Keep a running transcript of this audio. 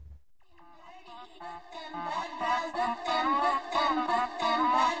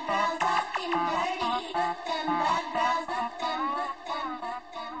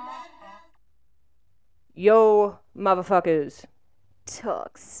Yo, motherfuckers.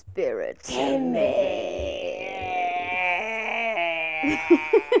 Talk spirit to me.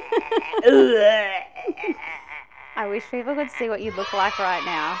 I wish people could see what you look like right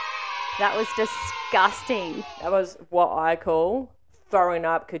now. That was disgusting. That was what I call throwing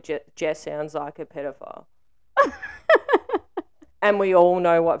up because Jess sounds like a pedophile. And we all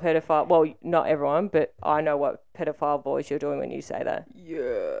know what pedophile... Well, not everyone, but I know what pedophile voice you're doing when you say that.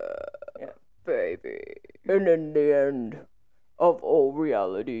 Yeah. Baby. And in the end of all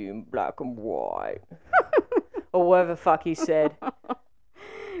reality in black and white. Or whatever the fuck he said.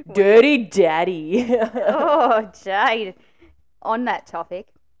 Dirty daddy. Oh, Jade. On that topic.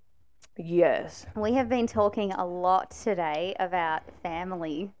 Yes. We have been talking a lot today about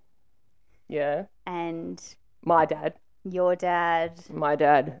family. Yeah. And... My dad. Your dad. My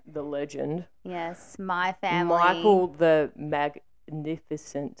dad, the legend. Yes, my family. Michael the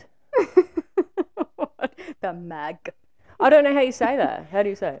Magnificent. What? The mag. I don't know how you say that. How do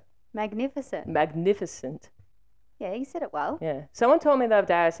you say it? Magnificent. Magnificent. Yeah, you said it well. Yeah. Someone told me the other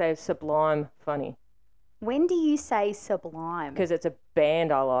day I say sublime funny. When do you say sublime? Because it's a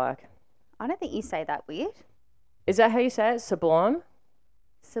band I like. I don't think you say that weird. Is that how you say it? Sublime?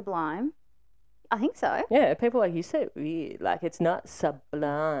 Sublime? I think so. Yeah, people are like, you say it weird. Like, it's not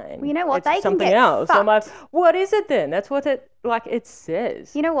sublime. Well, you know what? It's they can something get else. fucked. I'm like, what is it then? That's what it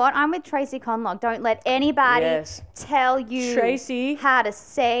says. You know what? I'm with Tracy Conlock. Don't let anybody tell you Tracy, how to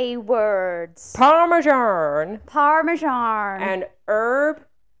say words. Parmesan. Parmesan. And herb.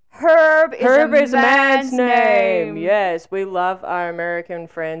 Herb is a man's name. Yes, we love our American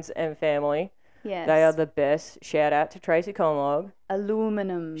friends and family. Yes. They are the best. Shout out to Tracy Conlog.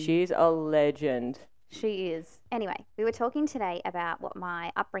 Aluminum. She's a legend. She is. Anyway, we were talking today about what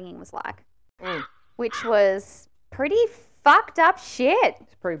my upbringing was like, which was pretty fucked up shit.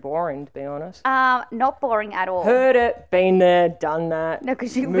 It's pretty boring, to be honest. Not boring at all. Heard it, been there, done that. No,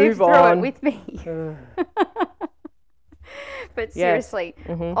 because you Move lived through on. it with me. But seriously,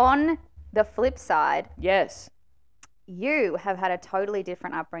 on the flip side, yes, you have had a totally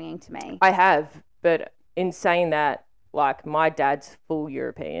different upbringing to me. I have, but in saying that, like, my dad's full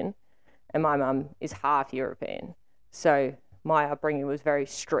European and my mum is half European. So my upbringing was very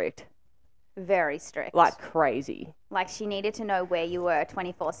strict. Very strict. Like crazy. Like she needed to know where you were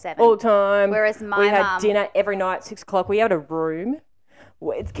 24/7. All the time. Whereas my We had mum... dinner every night, 6 o'clock. We had a room.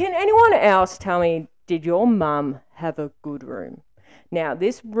 Can anyone else tell me, did your mum have a good room? Now,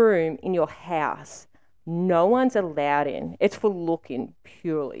 this room in your house, no one's allowed in. It's for looking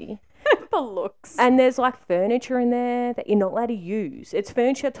purely. For looks. And there's like furniture in there that you're not allowed to use. It's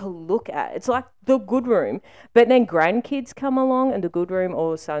furniture to look at. It's like the good room. But then grandkids come along and the good room all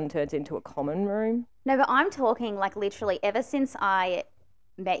of a sudden turns into a common room. No, but I'm talking like literally ever since I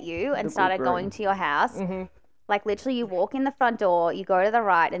met you and started going to your house. Mm-hmm. Like literally you walk in the front door, you go to the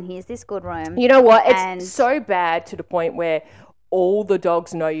right and here's this good room. You know what? It's so bad to the point where all the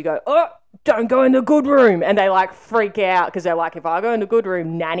dogs know you go, oh, don't go in the good room. And they like freak out because they're like, if I go in the good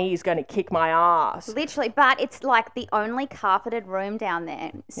room, Nanny is going to kick my ass. Literally, but it's like the only carpeted room down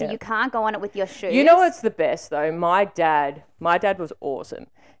there. So you can't go on it with your shoes. You know what's the best though? My dad was awesome.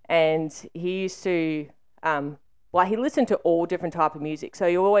 And he used to, he listened to all different type of music. So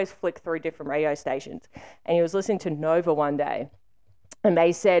you always flick through different radio stations. And he was listening to Nova one day. And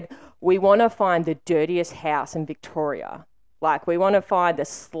they said, we want to find the dirtiest house in Victoria. Like, we want to find the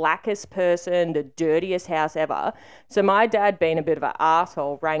slackest person, the dirtiest house ever. So my dad, being a bit of an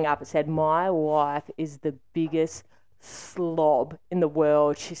arsehole, rang up and said, my wife is the biggest slob in the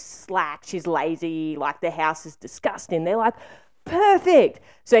world. She's slack, she's lazy, like the house is disgusting. They're like, perfect.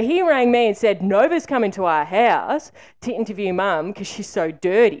 So he rang me and said, Nova's coming to our house to interview Mum because she's so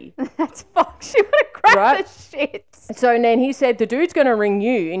dirty. That's fuck. She would have grabbed the shit. So then he said, the dude's going to ring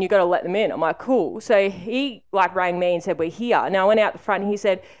you and you got to let them in. I'm like, cool. So he like rang me and said, we're here. Now I went out the front and he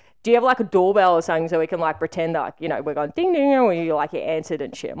said, do you have like a doorbell or something so we can like pretend like, you know, we're going ding, ding, and you like you answered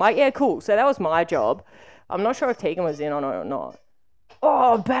and shit. I'm like, yeah, cool. So that was my job. I'm not sure if Tegan was in on it or not.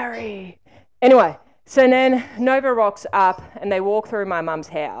 Oh, Barry. Anyway, so then Nova rocks up and they walk through my mum's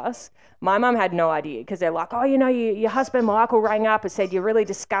house. My mum had no idea because they're like, oh, you know, your husband Michael rang up and said you're really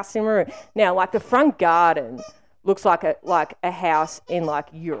disgusting room. Now, like the front garden looks like a house in like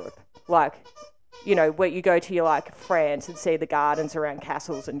Europe, like, you know, where you go to your like France and see the gardens around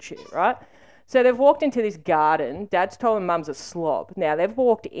castles and shit, right? So they've walked into this garden. Dad's told them Mum's a slob. Now they've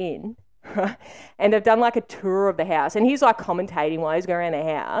walked in right? And they've done like a tour of the house, and he's like commentating while he's going around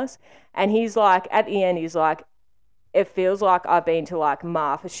the house, and he's like, at the end, he's like, it feels like I've been to like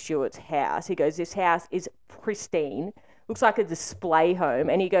Martha Stewart's house. He goes, this house is pristine, looks like a display home,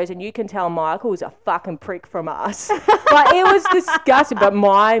 and he goes, and you can tell Michael was a fucking prick from us. Like, it was disgusting, but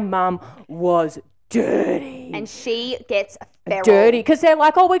my mum was dirty. And she gets feral. Dirty, because they're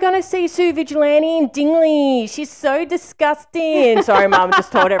like, oh, we're going to see Sue Vigilante in Dingley. She's so disgusting. Sorry, Mum, just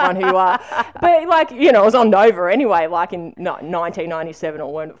told everyone who you are. But, like, you know, it was on Nova anyway, like in 1997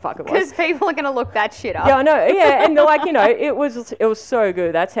 or when the fuck it was. Because people are going to look that shit up. Yeah, I know. Yeah, and they're like, you know, it was so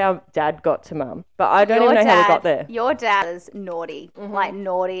good. That's how Dad got to Mum. But I don't even know how we got there. Your dad is naughty. Like,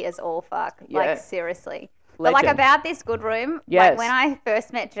 naughty as all fuck. Yeah. Like, seriously. Legend. But like about this good room, yes. like when I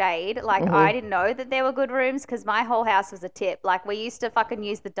first met Jade, like I didn't know that there were good rooms because my whole house was a tip. Like we used to fucking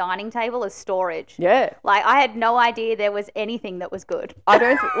use the dining table as storage. Yeah. Like I had no idea there was anything that was good. I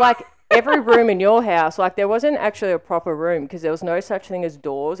don't, like every room in your house, like there wasn't actually a proper room because there was no such thing as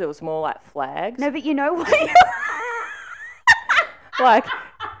doors. It was more like flags. No, but you know what? Like,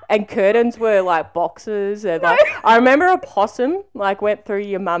 and curtains were like boxes. And like, I remember a possum like went through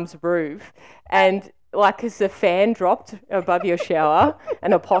your mum's roof and like, because the fan dropped above your shower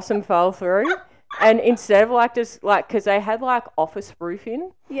and a possum fell through. And instead of like just like, because they had like office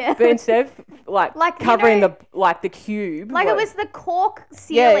roofing. Yeah. But instead of like covering the the cube. Like it was the cork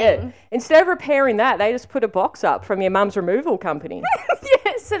ceiling. Yeah. Instead of repairing that, they just put a box up from your mum's removal company.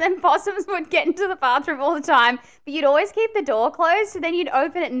 Yeah, so then possums would get into the bathroom all the time, but you'd always keep the door closed, so then you'd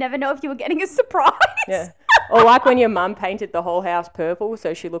open it and never know if you were getting a surprise. Yeah. Or like when your mum painted the whole house purple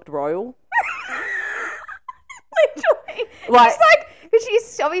so she looked royal. Literally. Like, she's like, because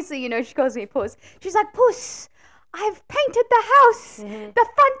she's obviously, you know, she calls me Puss. She's like, Puss, I've painted the house. The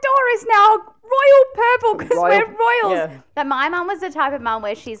front door is now royal purple because we're royals. Yeah. But my mum was the type of mum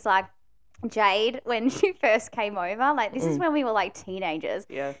where she's like, Jade, when she first came over, like this is when we were like teenagers.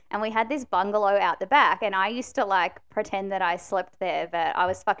 Yeah. And we had this bungalow out the back and I used to like pretend that I slept there, but I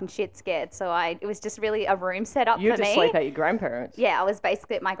was fucking shit scared. So it was just really a room set up for me. You had to sleep at your grandparents'. Yeah, I was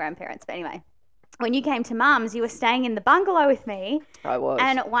basically at my grandparents'. But anyway, when you came to Mum's, you were staying in the bungalow with me. I was.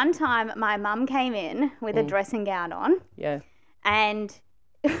 And at one time, my mum came in with a dressing gown on. Yeah. And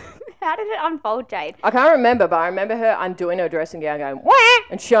how did it unfold, Jade? I can't remember, but I remember her undoing her dressing gown going, wah!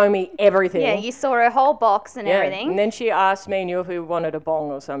 And showing me everything. Yeah, you saw her whole box and everything. And then she asked me and you if we wanted a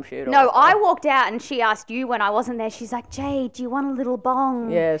bong or some shit. No, I walked out and she asked you when I wasn't there. She's like, Jade, do you want a little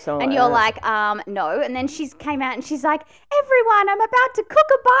bong? Yeah, something and like you're that. like, no. And then she came out and she's like, everyone, I'm about to cook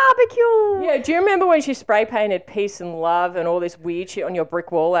a barbecue. Yeah, do you remember when she spray painted peace and love and all this weird shit on your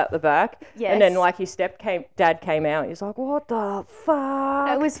brick wall out the back? Yes. And then like his dad came out. He's like, what the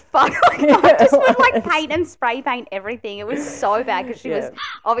fuck? It was fun. Like, I just would like paint and spray paint everything. It was so bad because she was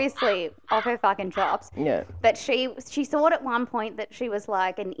obviously off her fucking chops. Yeah. But she thought at one point that she was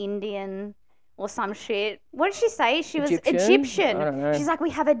like an Indian or some shit. What did she say? She was Egyptian. I don't know. She's like,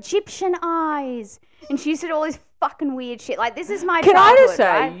 we have Egyptian eyes. And she said all this fucking weird shit. Like, this is my Can childhood, I just say,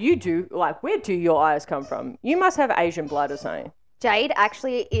 right? you do, like, where do your eyes come from? You must have Asian blood or something. Jade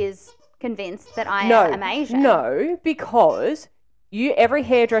actually is convinced that I am Asian. No, because every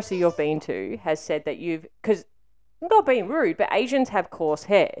hairdresser you've been to has said that because not being rude, but Asians have coarse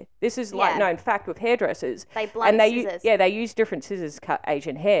hair. This is like known fact with hairdressers. They blunt scissors. They use different scissors to cut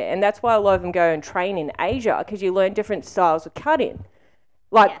Asian hair. And that's why a lot of them go and train in Asia because you learn different styles of cutting.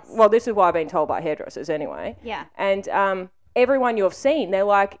 Like, well, this is what I've been told by hairdressers anyway. Yeah. And everyone you've seen, they're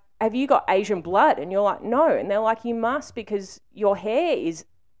like, have you got Asian blood? And you're like, no. And they're like, you must because your hair is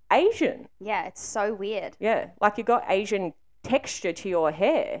Asian. Yeah, it's so weird. Yeah, like you got Asian texture to your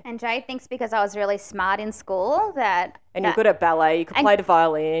hair. And Jade thinks because I was really smart in school and you're good at ballet, you could play the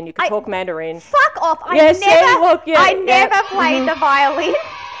violin, you could talk Mandarin. Fuck off. I never played the violin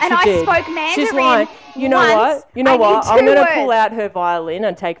and I spoke Mandarin. She's lying. You know what? I'm going to pull out her violin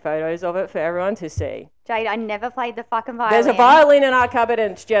and take photos of it for everyone to see. Jade, I never played the fucking violin. There's a violin in our cupboard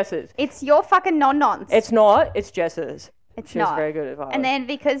and it's Jess's. It's your fucking non-nonce. It's not. It's Jess's. She's not. Very good at violin. And then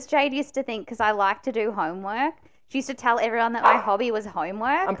because Jade used to think, because I like to do homework, she used to tell everyone that my hobby was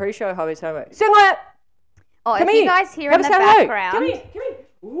homework. I'm pretty sure her hobby's homework. Singlet! Oh, if you guys hear in the background. Come here.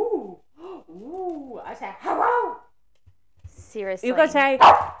 Ooh. Ooh. I say hello. Seriously. You gotta say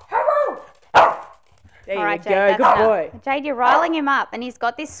hello. There you go. Jade, good boy. Jade, you're riling him up. And he's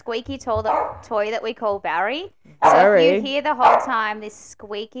got this squeaky toy that we call Barry. So if you hear the whole time this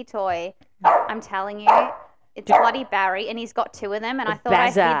squeaky toy, I'm telling you, it's bloody Barry. And he's got two of them. And I thought I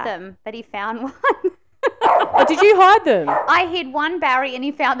hid them, but he found one. Oh, did you hide them? I hid one Barry and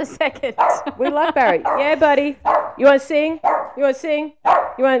he found the second. We love Barry. Yeah, buddy. You want to sing? You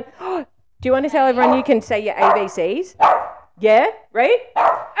want? Do you want to tell everyone you can say your ABCs? Yeah? Ready?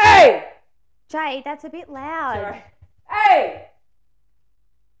 A! Jade, that's a bit loud. Sorry. A!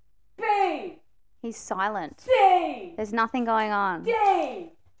 B! He's silent. C! There's nothing going on. D!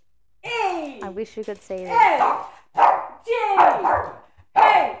 E! I wish you could see this. F! G!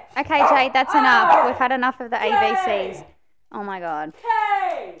 H! Okay, Jade, that's enough. We've had enough of the ABCs. Oh my God.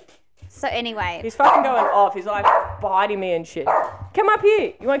 K! So anyway. He's fucking going off. He's like biting me and shit. Come up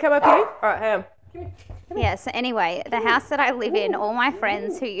here. You want to come up here? All right, hang on. Yeah, so anyway, the house that I live in, all my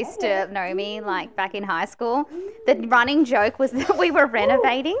friends who used to know me, like back in high school, the running joke was that we were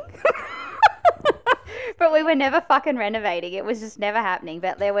renovating. But we were never fucking renovating. It was just never happening.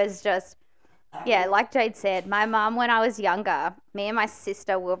 But there was just, yeah, like Jade said, my mum, when I was younger, me and my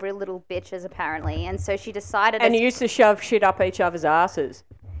sister were real little bitches apparently. And so she decided... And you used to shove shit up each other's asses.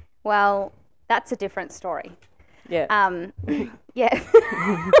 Well, that's a different story. Yeah. Yeah.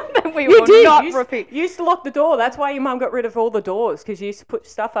 We You will did. not You repeat. used to lock the door. That's why your mum got rid of all the doors, because you used to put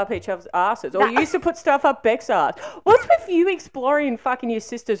stuff up each other's asses. Or you used to put stuff up Beck's ass. What's with you exploring fucking your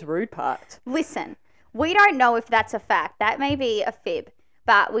sister's rude parts? Listen, we don't know if that's a fact. That may be a fib.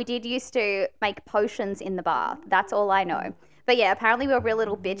 But we did used to make potions in the bath. That's all I know. But yeah, apparently we were real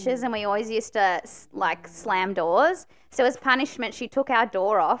little bitches and we always used to like slam doors. So as punishment, she took our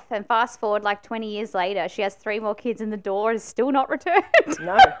door off, and fast forward like 20 years later, she has 3 more kids and the door is still not returned.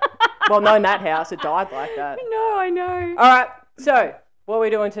 No. Well, no, in that house, it died like that. No, I know. All right, so what are we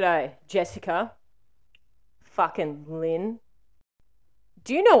doing today? Jessica, fucking Lynn.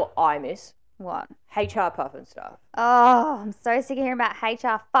 Do you know what I miss? What? HR puffing stuff. Oh, I'm so sick of hearing about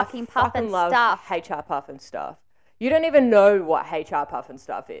HR fucking puffing love stuff. HR puffing stuff. You don't even know what HR puffing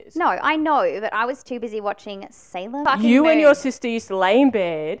stuff is. No, I know, but I was too busy watching Sailor fucking You Moon. and your sister used to lay in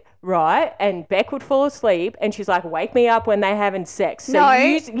bed, right? And Beck would fall asleep, and she's like, "Wake me up when they're having sex." So No.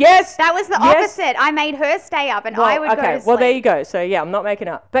 yes, That was the yes. opposite. I made her stay up and I would go to sleep. Well, there you go. So yeah, I'm not making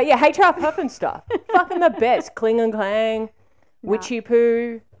up. But yeah, HR puffing stuff. Fucking the best. Cling and clang, witchy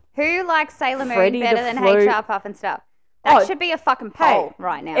poo. Who likes Sailor Moon Freddie better the than Flute. HR puffing stuff? That should be a fucking poll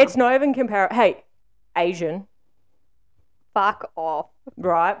right now. It's not even comparable. Hey, Asian, Fuck off.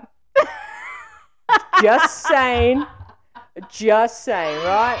 right? Just saying,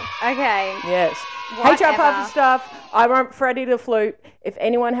 right? Okay. Yes. Whatever. HR puffing stuff. I want Freddie the Flute. If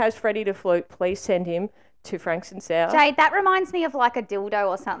anyone has Freddie the Flute, please send him to Franks and Sour. Jade, that reminds me of like a dildo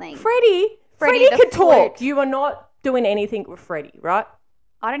or something. Freddie Freddie the can talk. Flute. You are not doing anything with Freddie, right?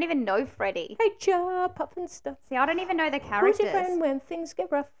 I don't even know Freddie. HR puffing stuff. See, I don't even know the Who's your friend characters. when things get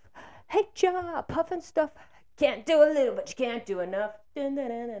rough? HR puffing stuff. Can't do a little, but you can't do enough. Dun, dun,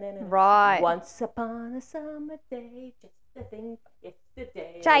 dun, dun, dun, dun. Right. Once upon a summer day, just a thing for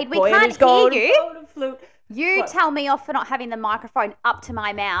yesterday. Jade, we Boy and can't his golden hear you. golden flute. You What? tell me off for not having the microphone up to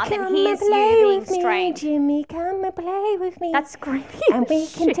my mouth, Come and here's and play you being with me, strange. Jimmy, come and play with me. That's creepy. and we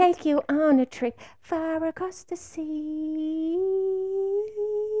as can shit. take you on a trip far across the sea.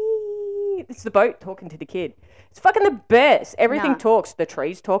 It's the boat talking to the kid. It's fucking the best. Everything No. talks. The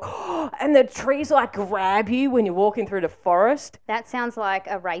trees talk. And the trees like grab you when you're walking through the forest. That sounds like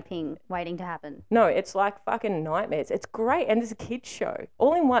a raping waiting to happen. No, it's like fucking nightmares. It's great. And it's a kid's show.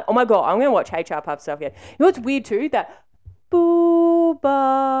 All in one. Oh my God, I'm going to watch HR Puff stuff again. You know what's weird too? That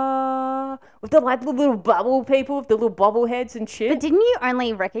booba with the like the little bubble people with the little bobble heads and shit. But didn't you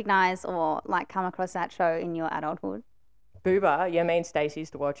only recognize or like come across that show in your adulthood? Booba, yeah, me and Stacey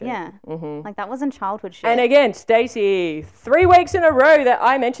used to watch it. Yeah. Mm-hmm. Like that wasn't childhood shit. And again, Stacey, 3 weeks in a row that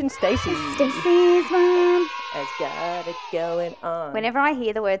I mentioned Stacey. Stacey's mom. Has got it going on. Whenever I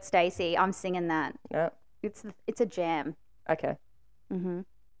hear the word Stacey, I'm singing that. No, It's a jam. okay. Mhm.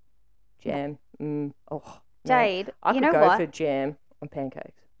 Jam. Oh, man. Jade, I you could know go what? for jam on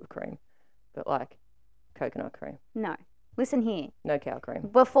pancakes with cream, but like coconut cream, No. Listen here. no cow cream.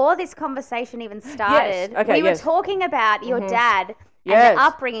 Before this conversation even started, Okay, we were yes. talking about your dad and Yes. the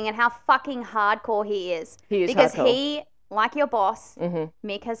upbringing and how fucking hardcore he is. He is because hardcore. he, like your boss, Mm-hmm.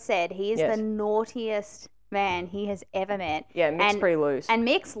 Mick has said, he is Yes. the naughtiest man he has ever met. Yeah, Mick's and, pretty loose. And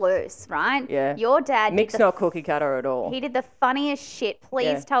Mick's loose, right? Yeah. Your dad Mick's did the not cookie cutter at all. He did the funniest shit. Please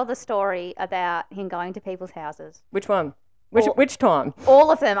Yeah. tell the story about him going to people's houses. Which one? Which time?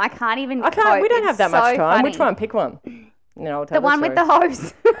 All of them. I can't even. I can't. cope. We don't It's have that much so time. funny. Which one? Pick one. No, I'll tell The one with the story.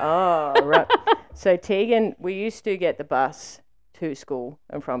 hose. Oh, right. So Tegan, we used to get the bus to school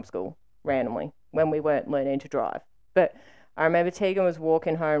and from school randomly when we weren't learning to drive. But I remember Tegan was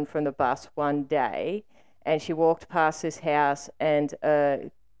walking home from the bus one day and she walked past this house and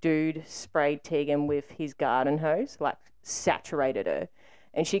a dude sprayed Tegan with his garden hose, like saturated her.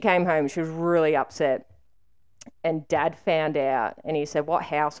 And she came home, she was really upset. And Dad found out, and he said, what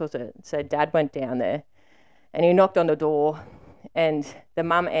house was it? So Dad went down there, and he knocked on the door, and the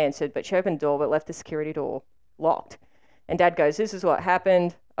mum answered, but she opened the door but left the security door locked. And Dad goes, this is what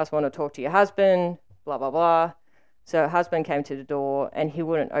happened. I just want to talk to your husband, blah, blah, blah. So her husband came to the door, and he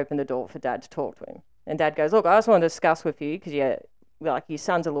wouldn't open the door for Dad to talk to him. And Dad goes, look, I just want to discuss with you because your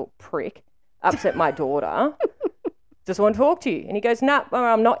son's a little prick, upset my daughter. Just want to talk to you. And he goes, nah,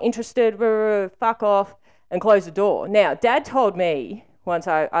 I'm not interested. Fuck off. And close the door. Now, Dad told me once,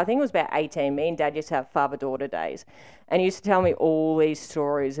 I think it was about 18, me and Dad used to have father-daughter days. And he used to tell me all these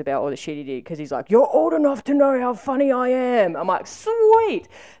stories about all the shit he did because he's like, you're old enough to know how funny I am. I'm like, sweet.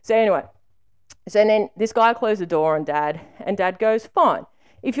 So anyway, then this guy closed the door on Dad, and Dad goes, fine.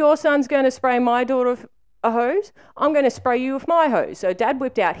 If your son's going to spray my daughter with a hose, I'm going to spray you with my hose. So Dad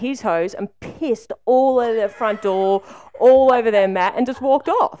whipped out his hose and pissed all over their front door, all over their mat, and just walked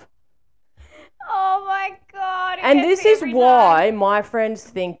off. Oh my God. And this is why my friends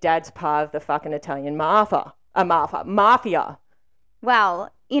think Dad's part of the fucking Italian mafia.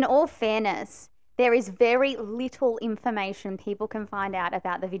 Well, in all fairness, there is very little information people can find out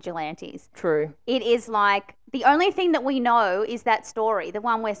about the vigilantes. True. It is like the only thing that we know is that story, the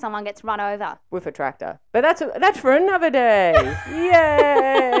one where someone gets run over with a tractor. But that's for another day.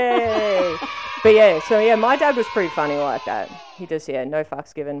 Yay! But yeah, my dad was pretty funny like that. He just, no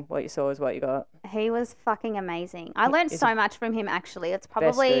fucks given. What you saw is what you got. He was fucking amazing. I learned so much from him, actually. It's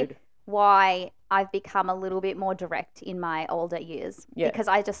probably why I've become a little bit more direct in my older years. Yeah. Because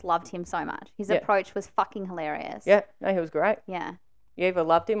I just loved him so much. His approach was fucking hilarious. Yeah, no, he was great. Yeah. You either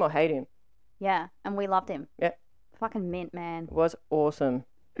loved him or hate him. Yeah, and we loved him. Yeah. Fucking mint, man. It was awesome.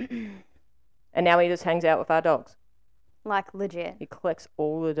 And now he just hangs out with our dogs. Like, legit. He collects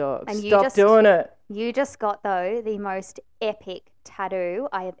all the dogs. And Stop doing it. You just got, though, the most epic tattoo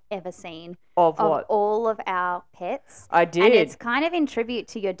I have ever seen. Of what? All of our pets. I did. And it's kind of in tribute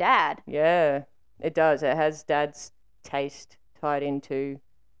to your dad. Yeah, it does. It has Dad's taste tied into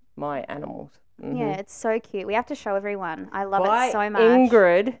my animals. Mm-hmm. Yeah, it's so cute. We have to show everyone. I love it so much.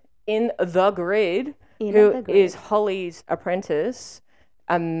 Ingrid in The Grid, who is Holly's apprentice.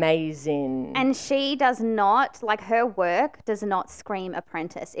 Amazing. And she does not, like, her work does not scream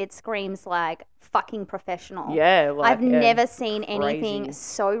apprentice. It screams like fucking professional. Yeah. I've never seen anything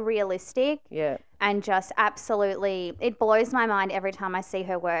so realistic. Yeah. And just absolutely, it blows my mind every time I see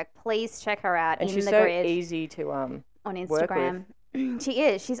her work. Please check her out. And in she's The so Grid easy to on Instagram. Work with. She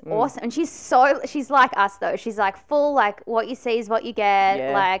is. She's awesome. And she's like us, though. She's like full, like, what you see is what you get.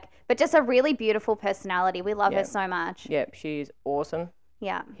 Yeah. Like, but just a really beautiful personality. We love her so much. Yep, she's awesome.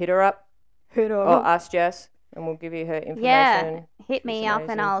 Yeah. Hit her up. Or ask Jess, and we'll give you her information. Yeah. Hit me up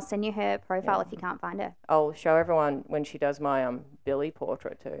and I'll send you her profile if you can't find her. I'll show everyone when she does my Billie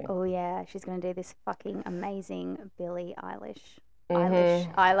portrait too. Oh, yeah. She's going to do this fucking amazing Billie Eilish.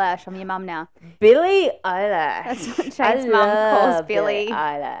 Mm-hmm. Eyelash. I'm your mum now. Billie Eilish. That's what Jane's mum calls Billie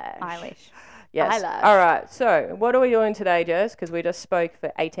Eilish. Yes. Eyelash. All right. So what are we doing today, Jess? Because we just spoke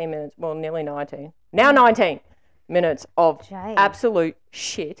for 18 minutes. Well, nearly 19. Now 19 minutes of absolute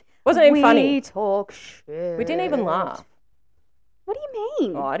shit. Wasn't even funny. We talk shit. We didn't even laugh. What do you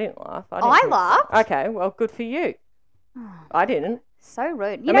mean? Oh, I didn't laugh. I laughed. Okay, well, good for you. I didn't. So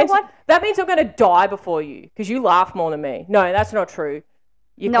rude. You know what? That means I'm going to die before you because you laugh more than me. No, that's not true.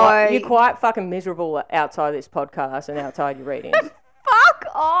 You're quite fucking miserable outside this podcast and outside your readings. Fuck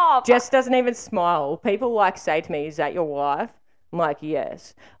off. Jess doesn't even smile. People say to me, is that your wife? I'm like,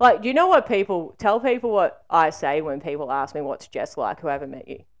 yes. Like, you know what tell people what I say when people ask me what's Jess like who haven't met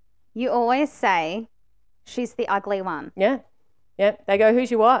you. You always say she's the ugly one. Yeah. Yeah. They go,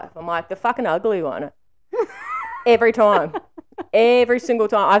 who's your wife? I'm like, the fucking ugly one. Every time. Every single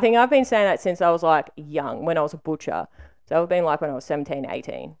time. I think I've been saying that since I was young, when I was a butcher. So I've been when I was 17,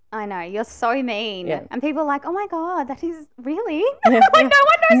 18. I know. You're so mean. Yeah. And people are like, oh my God, that is really? Yeah, no one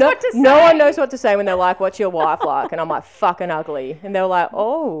knows what to say. No one knows what to say when they're like, what's your wife like? And I'm like, fucking ugly. And they're like,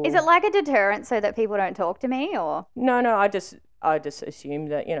 oh. Is it like a deterrent so that people don't talk to me or? No, I just assume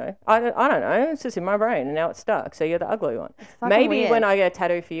that, I don't know. It's just in my brain and now it's stuck. So you're the ugly one. Maybe weird. When I get a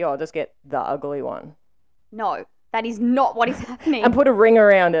tattoo for you, I'll just get the ugly one. No. That is not what is happening. And put a ring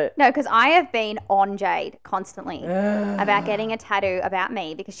around it. No, because I have been on Jade constantly about getting a tattoo about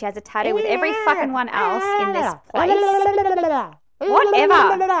me because she has a tattoo with every fucking one else in this place.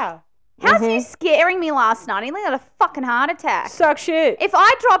 Whatever. How's you scaring me last night? I nearly had a fucking heart attack. Suck shit. If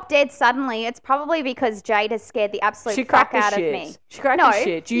I drop dead suddenly, it's probably because Jade has scared the absolute fuck out of me. She cracked the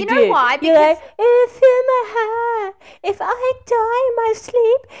shit. You know why? Because you're like, it's in my heart. If I die in my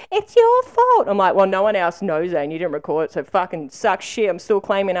sleep, it's your fault. I'm like, well, no one else knows that and you didn't record it, so fucking suck shit. I'm still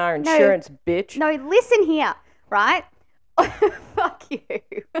claiming our insurance, bitch. No, listen here. right? Fuck you.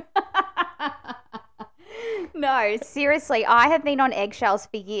 No, seriously, I have been on eggshells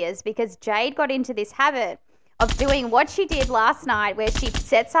for years because Jade got into this habit of doing what she did last night where she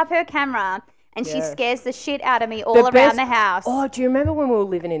sets up her camera and she scares the shit out of me all around the house. Oh, do you remember when we were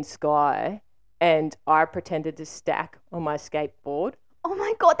living in Skye and I pretended to stack on my skateboard? Oh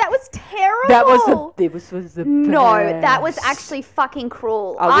my God, that was terrible. That was the best. No, that was actually fucking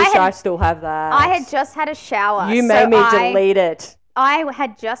cruel. I wish I still have that. I had just had a shower. You made me delete it. I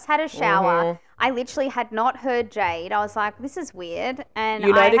had just had a shower. Mm-hmm. I literally had not heard Jade. I was like, this is weird. And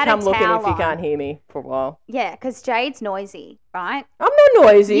you know I to had come a looking towel if you can't hear me for a while. Yeah, because Jade's noisy, right? I'm not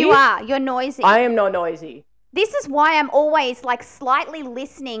noisy. You are. You're noisy. I am not noisy. This is why I'm always like slightly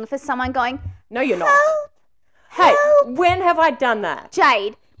listening for someone going, no, you're not. Help. Hey, when have I done that?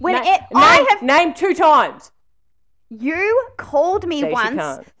 Jade, name 2 times. You called me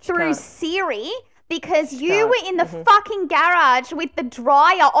once through Siri because you were in the fucking garage with the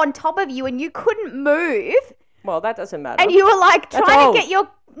dryer on top of you and you couldn't move. Well, that doesn't matter. And you were like trying to get your...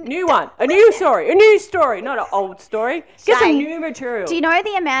 New one. A new story, not an old story. Get some new material. Do you know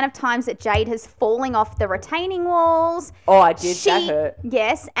the amount of times that Jade has fallen off the retaining walls? Oh, I did. That hurt.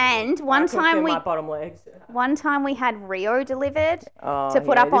 Yes, and one time my bottom legs. One time we had Rio delivered to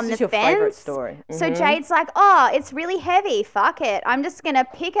put up on the fence. This is your favourite story. Mm-hmm. So Jade's like, oh, it's really heavy. Fuck it. I'm just going to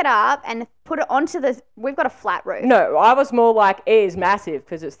pick it up and put it onto the... We've got a flat roof. No, I was more like, it is massive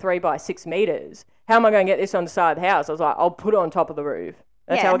because it's 3 by 6 meters. How am I going to get this on the side of the house? I was like, I'll put it on top of the roof.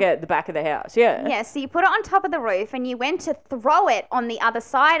 That's how I get at the back of the house, Yeah, so you put it on top of the roof and you went to throw it on the other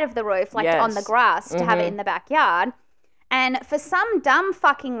side of the roof, like on the grass, to have it in the backyard. And for some dumb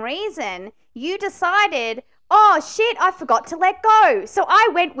fucking reason, you decided, oh, shit, I forgot to let go. So I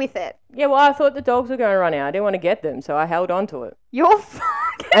went with it. Yeah, well, I thought the dogs were going to run out. I didn't want to get them, so I held on to it. You're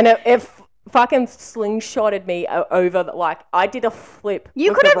fucking... And it fucking slingshotted me over, I did a flip.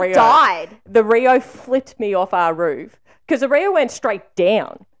 You could have died. The Rio flipped me off our roof. Because the Rio went straight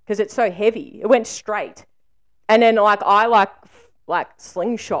down because it's so heavy. It went straight. And then I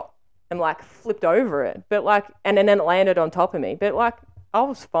slingshot and flipped over it. But and then it landed on top of me. But I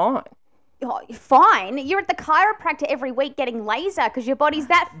was fine. Oh, fine? You're at the chiropractor every week getting laser because your body's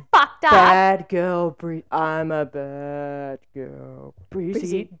that fucked up. Bad girl, I'm a bad girl.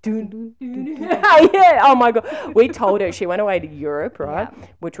 Breezy. Yeah, oh my God. We told her she went away to Europe, right? Yeah.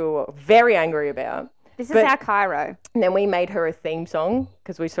 Which we were very angry about. This is our Cairo. And then we made her a theme song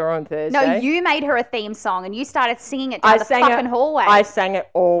because we saw her on Thursday. No, you made her a theme song and you started singing it down the fucking hallway. I sang it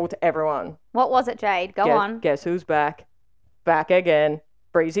all to everyone. What was it, Jade? Go on. Guess who's back? Back again.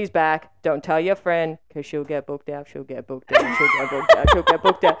 Breezy's back. Don't tell your friend because she'll get booked out. She'll get booked out. She'll get booked out. She'll get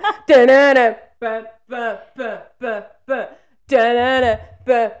booked out. Da-na-na.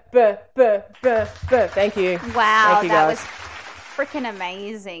 Thank you. Wow, Thank you, that was freaking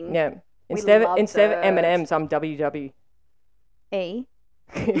amazing. Yeah. Instead of M&M's, I'm WW.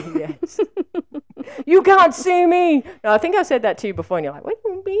 Yes. You can't sue me. No, I think I said that to you before, and you're like, what do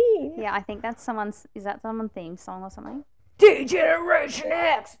you mean? Yeah, I think that's someone's theme song or something? Degeneration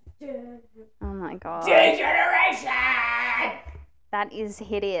X. Oh my God. Degeneration. That is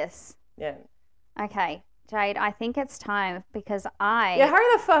hideous. Yeah. Okay, Jade, I think it's time because Yeah,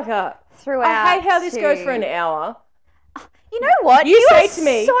 hurry the fuck up. I hate how this goes for an hour. You know what? You say to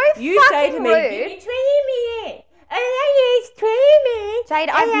me, rude. give me 20 minutes. I use 20 minutes. Jade,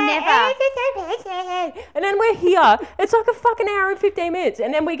 I've never. And then we're here. It's like a fucking hour and 15 minutes.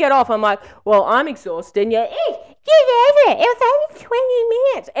 And then we get off. I'm like, well, I'm exhausted. And you're, get over it. It was only 20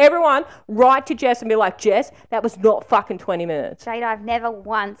 minutes. Everyone, write to Jess and be like, Jess, that was not fucking 20 minutes. Jade, I've never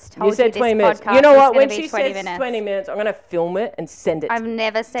once told you said 20 minutes. Podcast you know what? When she says minutes. 20 minutes, I'm going to film it and send it I've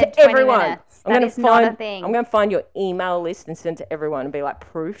never said to 20 everyone. Minutes. That is not a thing. I'm going to find your email list and send it to everyone and be like,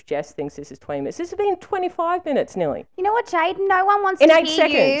 proof, Jess thinks this is 20 minutes. This has been 25 minutes nearly. You know what, Jade? No one wants to hear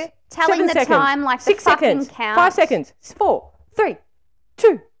you telling the time like the fucking count. 5 seconds. 4, 3,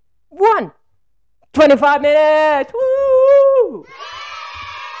 2, 1. 25 minutes. Woo!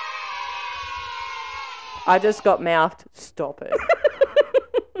 I just got mouthed. Stop it.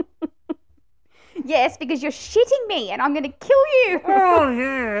 Yes, because you're shitting me and I'm going to kill you. Oh,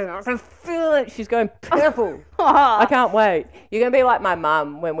 yeah. I can feel it. She's going purple. I can't wait. You're going to be like my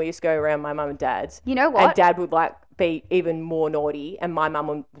mum when we used to go around my mum and dad's. You know what? And dad would be even more naughty and my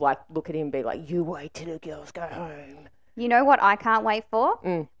mum would look at him and be like, you wait till the girls go home. You know what I can't wait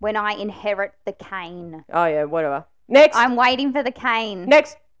for? When I inherit the cane. Oh, yeah, whatever. Next. I'm waiting for the cane.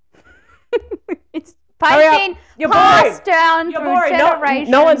 Next. It's Been You're passed boring. down You're through boring. generations.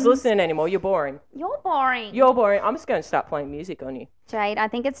 No one's listening anymore. You're boring. You're boring. You're boring. I'm just going to start playing music on you. Jade, I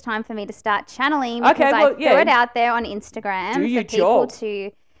think it's time for me to start channeling because Okay, well, I threw it out there on Instagram Do your for people job.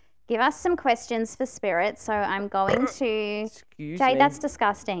 to give us some questions for spirit. So I'm going to... Excuse Jade, me. that's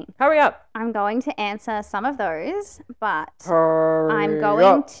disgusting. Hurry up. I'm going to answer some of those, but Hurry I'm going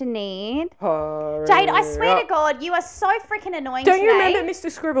up. to need... Hurry Jade, I swear up. to God, you are so freaking annoying Don't today. you remember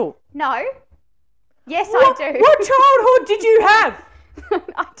Mr. Scribble? No. Yes, What, I do. what childhood did you have?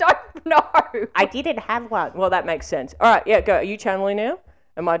 I don't know. I didn't have one. Well, that makes sense. All right, yeah, go. Are you channeling now?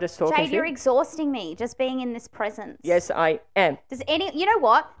 Am I just talking Jade, shit? you're exhausting me just being in this presence. Yes, I am. You know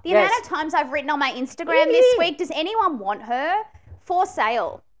what? The Yes. amount of times I've written on my Instagram this week, does anyone want her? For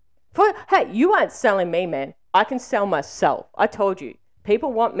sale. Hey, you aren't selling me, man. I can sell myself. I told you.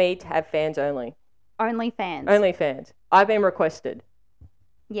 People want me to have fans only. Only fans. Only fans. I've been requested.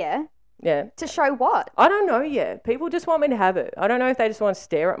 Yeah. Yeah. To show what? I don't know yet. People just want me to have it. I don't know if they just want to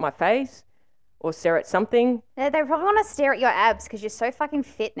stare at my face or stare at something. They probably want to stare at your abs because you're so fucking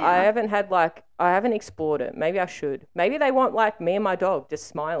fit now. I haven't explored it. Maybe I should. Maybe they want like me and my dog just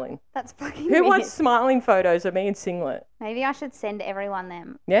smiling. That's fucking Who weird. wants smiling photos of me in singlet? Maybe I should send everyone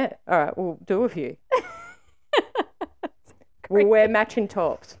them. Yeah. All right. We'll do a few. We'll wear matching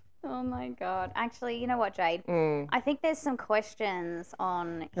tops. Oh my God. Actually, you know what, Jade? Mm. I think there's some questions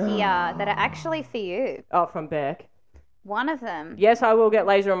on here that are actually for you. Oh, from Beck. One of them, Yes, I will get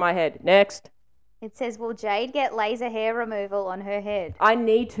laser on my head. Next. it says, will Jade get laser hair removal on her head? I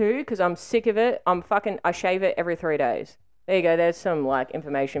need to because I'm sick of it. I shave it every 3 days. There you go. There's some like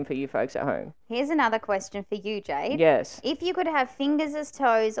information for you folks at home. Here's another question for you, Jade. Yes. If you could have fingers as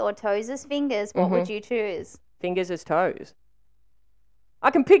toes or toes as fingers, what would you choose? Fingers as toes. I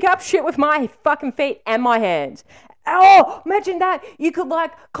can pick up shit with my fucking feet and my hands. Oh, imagine that. You could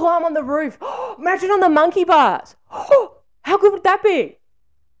like climb on the roof. Imagine on the monkey bars. How good would that be?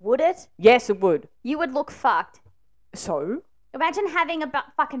 Would it? Yes, it would. You would look fucked. So? Imagine having a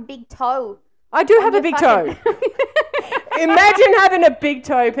fucking big toe. I do have a big toe. Imagine having a big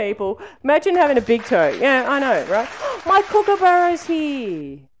toe, people. Imagine having a big toe. Yeah, I know, right? My kookaburra's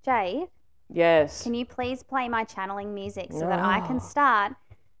here. Jade, Yes. can you please play my channeling music so that I can start?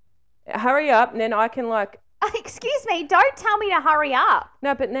 Hurry up, and then I can like... Excuse me, don't tell me to hurry up.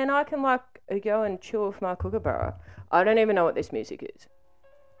 No, but then I can like go and chill with my kookaburra. I don't even know what this music is.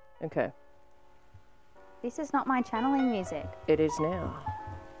 Okay. This is not my channeling music. It is now.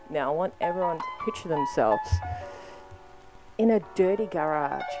 Now I want everyone to picture themselves in a dirty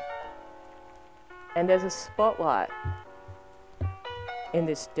garage. And there's a spotlight in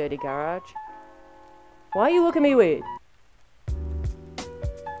this dirty garage. Why are you looking at me weird?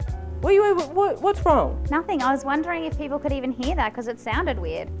 What's wrong? Nothing. I was wondering if people could even hear that because it sounded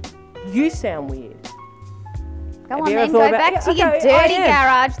weird. You sound weird. Go Have on you ever then, thought go about- back Yeah, to your okay, I dirty am.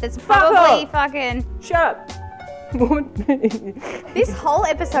 garage that's Fuck probably off. fucking... Shut up. This whole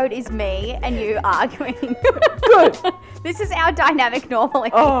episode is me and you arguing. Good. This is our dynamic normally.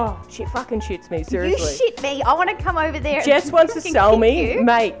 Oh, she fucking shits me, You seriously. shit me. I want to come over there Jess and wants to fucking sell kick me. you.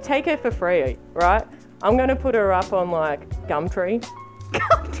 Mate, take her for free, right? I'm going to put her up on like Gumtree.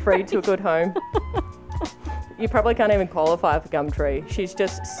 Free to a good home. You probably can't even qualify for Gumtree. She's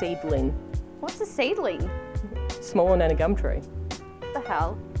just seedling. What's a seedling? Smaller than a Gumtree. What the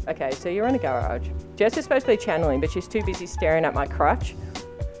hell? Okay, so you're in a garage. Jess is supposed to be channeling, but she's too busy staring at my crutch.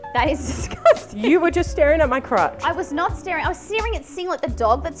 That is disgusting. You were just staring at my crutch. I was not staring. I was staring at Singlet, the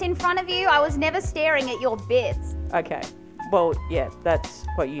dog that's in front of you. I was never staring at your bits. Okay. Well, yeah, that's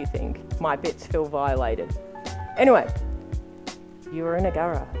what you think. My bits feel violated. Anyway, you were in a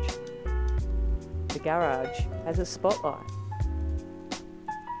garage. The garage has a spotlight.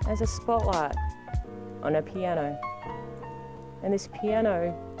 There's a spotlight on a piano. And this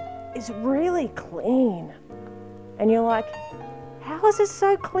piano is really clean. And you're like, how is it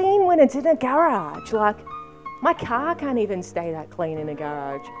so clean when it's in a garage? Like, my car can't even stay that clean in a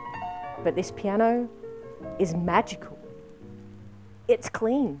garage. But this piano is magical. It's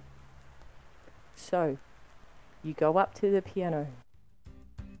clean. So, you go up to the piano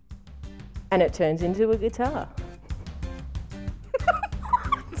and it turns into a guitar.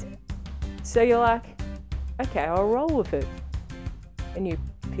 So you're like, okay, I'll roll with it. And you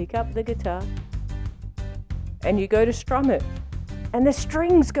pick up the guitar and you go to strum it and the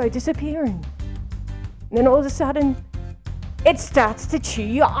strings go disappearing. And then all of a sudden, it starts to chew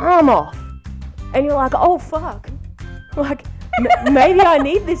your arm off. And you're like, oh fuck. Like, maybe I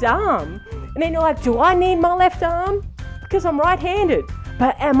need this arm. And then you're like, do I need my left arm? Because I'm right-handed.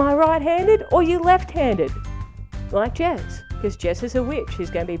 But am I right-handed or you left-handed? Like Jess, because Jess is a witch who's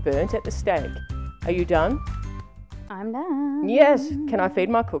going to be burnt at the stake Are you done? I'm done. Yes. Can I feed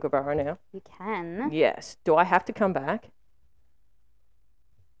my kookaburra now? You can. Yes. Do I have to come back?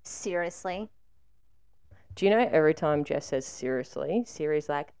 Seriously? Do you know every time Jess says seriously, Siri's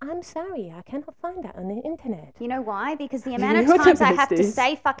like, I'm sorry, I cannot find that on the internet. You know why? Because the amount of times I have to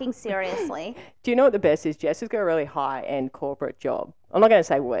say fucking seriously. Do you know what the best is? Jess has got a really high-end corporate job. I'm not going to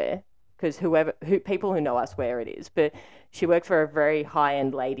say where, because people who know us where it is, but she works for a very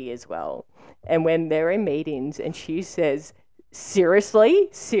high-end lady as well. And when they're in meetings and she says, seriously,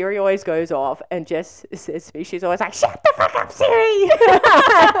 Siri always goes off, and Jess says to me, she's always like, shut the fuck up, Siri.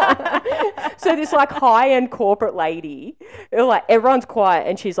 So this like high-end corporate lady, like everyone's quiet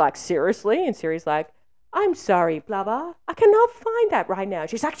and she's like, seriously? And Siri's like, I'm sorry, blah, blah. I cannot find that right now.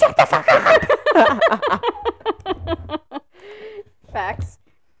 She's like, shut the fuck up. Facts.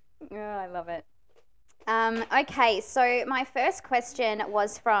 Oh, I love it. Okay, so my first question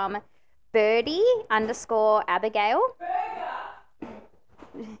was from Birdie_Abigail.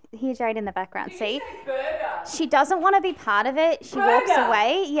 Hear Jade in the background. See? She doesn't want to be part of it. She walks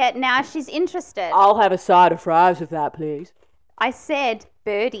away, yet now she's interested. I'll have a side of fries with that, please. I said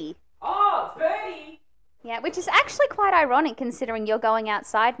Birdie. Oh, Birdie. Yeah, which is actually quite ironic considering you're going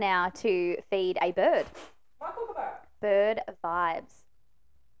outside now to feed a bird. Bird vibes.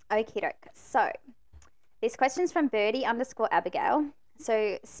 Okie doke. So, this question's from Birdie_Abigail.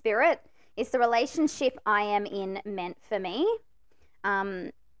 So, Spirit, is the relationship I am in meant for me?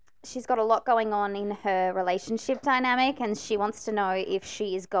 She's got a lot going on in her relationship dynamic and she wants to know if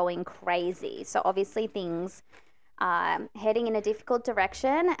she is going crazy. So obviously things are heading in a difficult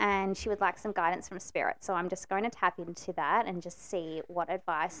direction and she would like some guidance from Spirit. So I'm just going to tap into that and just see what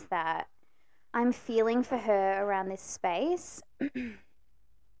advice that I'm feeling for her around this space.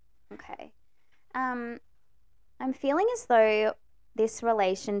 Okay. I'm feeling as though this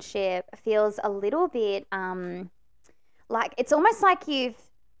relationship feels a little bit like it's almost like you've,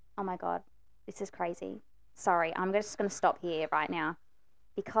 oh my God, this is crazy. Sorry, I'm just going to stop here right now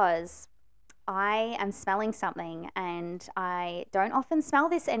because I am smelling something and I don't often smell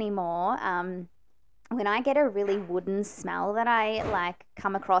this anymore. When I get a really wooden smell that I like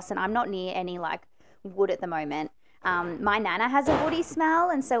come across, and I'm not near any like wood at the moment. My nana has a woody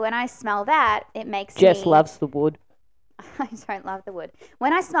smell, and so when I smell that, it makes Jess loves the wood. I don't love the wood.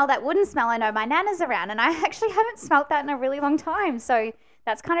 When I smell that wooden smell, I know my nana's around, and I actually haven't smelt that in a really long time. So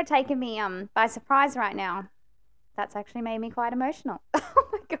that's kind of taken me by surprise right now. That's actually made me quite emotional. Oh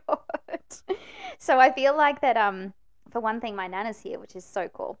my God. So I feel like that for one thing, my nana's here, which is so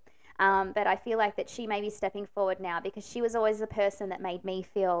cool. But I feel like that she may be stepping forward now because she was always the person that made me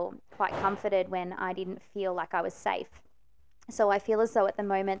feel quite comforted when I didn't feel like I was safe. So I feel as though at the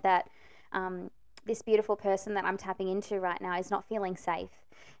moment that this beautiful person that I'm tapping into right now is not feeling safe.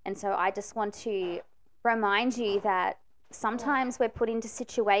 And so I just want to remind you that sometimes we're put into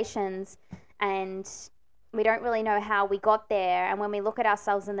situations and we don't really know how we got there. And when we look at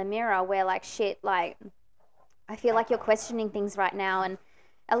ourselves in the mirror, we're like, shit, like, I feel like you're questioning things right now. And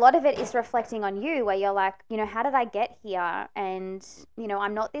a lot of it is reflecting on you where you're like, you know, how did I get here? And, you know,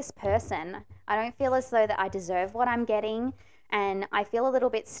 I'm not this person. I don't feel as though that I deserve what I'm getting. And I feel a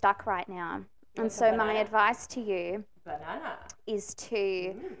little bit stuck right now. And so my advice to you is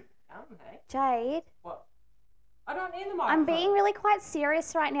to, Jade, what? I don't need the microphone. I'm being really quite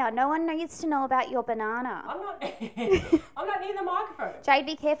serious right now. No one needs to know about your banana. I'm not near the microphone. Jade,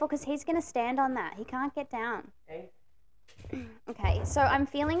 be careful because he's going to stand on that. He can't get down. Okay, so I'm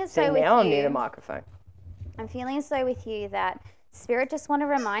feeling as though with you. Now I'm near the microphone. I'm feeling as though with you that Spirit just want to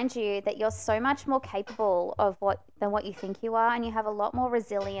remind you that you're so much more capable than what you think you are, and you have a lot more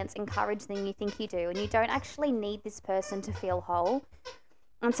resilience and courage than you think you do, and you don't actually need this person to feel whole.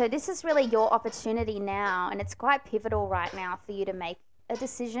 And so this is really your opportunity now, and it's quite pivotal right now for you to make a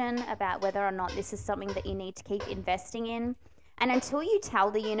decision about whether or not this is something that you need to keep investing in. And until you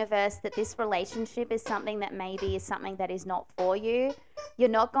tell the universe that this relationship is something that maybe is something that is not for you, you're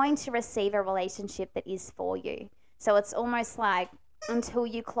not going to receive a relationship that is for you. So it's almost like until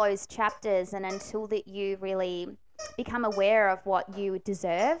you close chapters and until that you really become aware of what you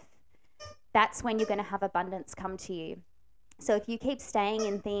deserve, that's when you're going to have abundance come to you. So if you keep staying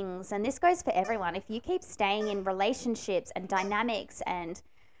in things, and this goes for everyone, if you keep staying in relationships and dynamics and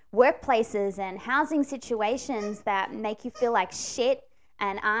workplaces and housing situations that make you feel like shit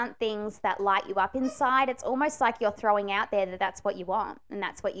and aren't things that light you up inside, it's almost like you're throwing out there that that's what you want and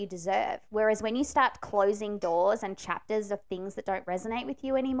that's what you deserve. Whereas when you start closing doors and chapters of things that don't resonate with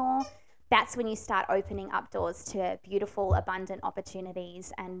you anymore, that's when you start opening up doors to beautiful, abundant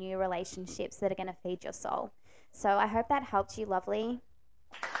opportunities and new relationships that are going to feed your soul. So I hope that helped you, lovely.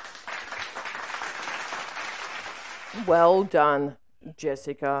 Well done,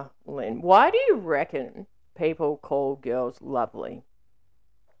 Jessica Lynn. Why do you reckon people call girls lovely?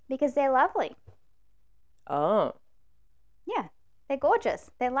 Because they're lovely. Oh. Yeah, they're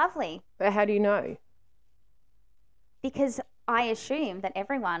gorgeous. They're lovely. But how do you know? Because I assume that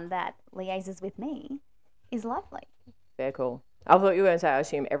everyone that liaises with me is lovely. Fair call. I thought you were going to say, I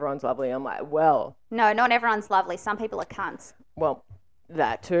assume everyone's lovely. I'm like, well. No, not everyone's lovely. Some people are cunts. Well,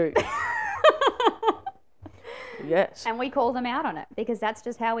 that too. Yes. And we call them out on it because that's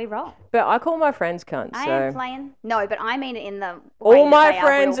just how we roll. But I call my friends cunts. I so. am playing. No, but I mean it in the way All that my they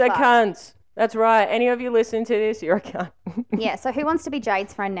friends are are real cunts. That's right. Any of you listening to this, you're a cunt. Yeah, so who wants to be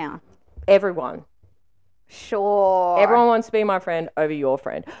Jade's friend now? Everyone. Sure. Everyone wants to be my friend over your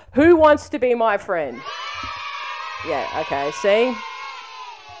friend. Who wants to be my friend? Yeah, okay. See?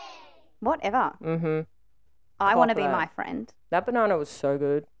 Whatever. Mm-hmm. I want to be my friend. That banana was so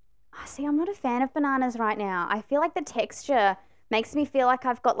good. Oh, see, I'm not a fan of bananas right now. I feel like the texture makes me feel like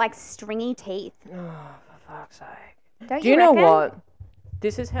I've got like stringy teeth. Oh, for fuck's sake. Don't Do you know reckon? what?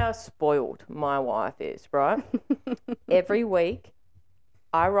 This is how spoiled my wife is, right? Every week,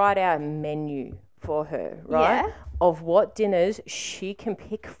 I write out a menu for her, right? Yeah. Of what dinners she can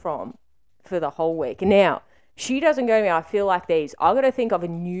pick from for the whole week. Now, she doesn't go to me, I feel like these. I've got to think of a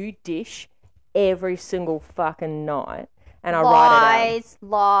new dish every single fucking night. And I write it out.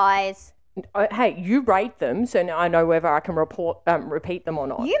 Lies. Hey, you rate them, so now I know whether I can repeat them or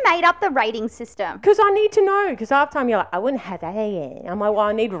not. You made up the rating system. Because I need to know. Because half the time you're like, I wouldn't have that. I'm like, well,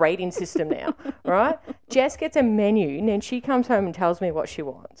 I need a rating system now, right? Jess gets a menu, and then she comes home and tells me what she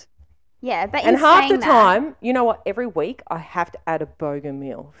wants. Yeah, but and half the time, you know what? Every week I have to add a bogan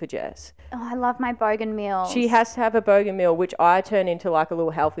meal for Jess. Oh, I love my bogan meals. She has to have a bogan meal, which I turn into like a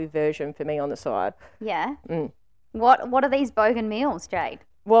little healthy version for me on the side. Yeah. Mm. What are these bogan meals, Jade?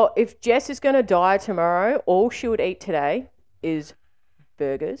 Well, if Jess is going to die tomorrow, all she would eat today is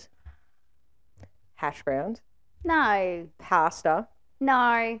burgers, hash browns, No. pasta,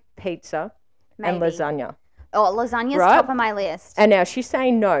 No. pizza, Maybe. and lasagna. Oh, lasagna's Right? top of my list. And now she's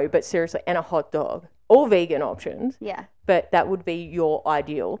saying no, but seriously, and a hot dog. All vegan options, Yeah. but that would be your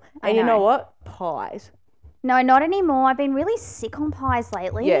ideal. I And you know know. what? Pies. No, not anymore. I've been really sick on pies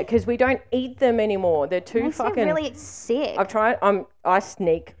lately. Yeah, because we don't eat them anymore. They're too Makes fucking... me really sick. I've tried... I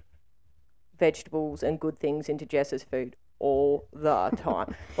sneak vegetables and good things into Jess's food all the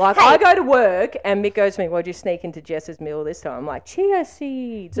time. Like, Hey. I go to work and Mick goes to me, what'd you sneak into Jess's meal this time? I'm like, chia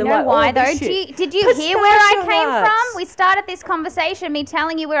seeds. You and know like, why all this though? shit. Did you hear where I Pistachio came nuts. from? We started this conversation, me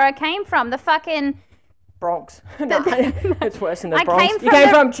telling you where I came from. The fucking... Bronx. No, it's worse than the I Bronx. came You from came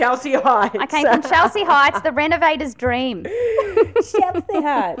the- from Chelsea Heights. I came from Chelsea Heights, the renovator's dream. Chelsea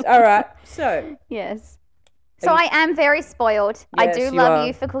Heights. All right. So, Yes. So I am very spoiled. I Yes, do you love are.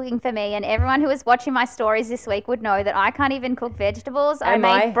 you for cooking for me, and everyone who is watching my stories this week would know that I can't even cook vegetables. I And made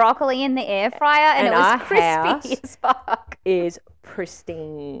my- broccoli in the air fryer, and and it was our crispy house- as fuck. is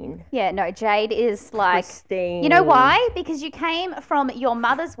pristine. Yeah, no, Jade is like... Pristine. You know why? Because you came from your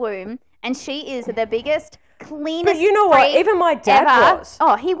mother's womb, and she is the biggest, cleanest But you know what? freak Even my dad ever. was.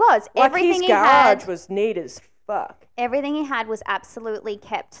 Oh, he was. Like, Everything his he garage had... was neat as fuck. Everything he had was absolutely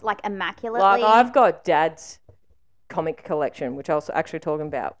kept, like, immaculately. Like, I've got Dad's comic collection, which I was actually talking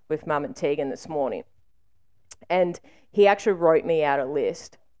about with Mum and Tegan this morning. And he actually wrote me out a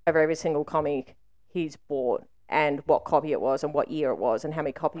list of every single comic he's bought and what copy it was and what year it was and how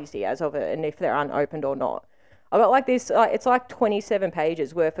many copies he has of it and if they're unopened or not. I got like this, it's like 27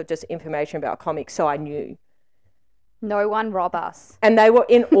 pages worth of just information about comics, so I knew. No one rob us. And they were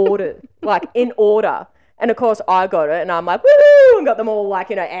in order, like in order. And of course I got it and I'm like, woohoo, and got them all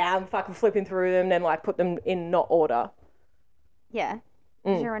like, I'm fucking flipping through them and then like put them in not order. Yeah.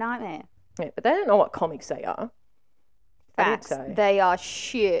 'Cause you're a nightmare. Yeah, but they don't know what comics they are. I did Facts. say. They are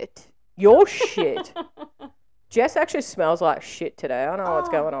shit. You're shit. Jess actually smells like shit today. I don't know what's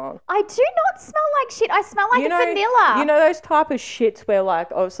Oh. going on. I do not smell like shit. I smell like vanilla. You know those type of shits where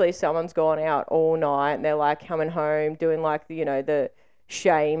like obviously someone's gone out all night and they're like coming home doing like the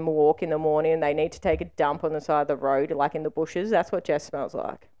shame walk in the morning and they need to take a dump on the side of the road like in the bushes. That's what Jess smells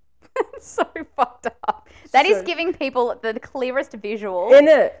like. so fucked up. That is So- giving people the clearest visual. In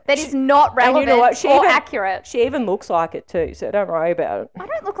it. That is not And you relevant know what? or accurate. She even looks like it too, so don't worry about it. I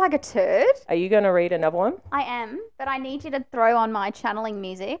don't look like a turd. Are you going to read another one? I am, but I need you to throw on my channeling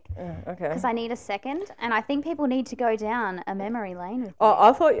music Okay. because I need a second, and I think people need to go down a memory lane with me. Oh,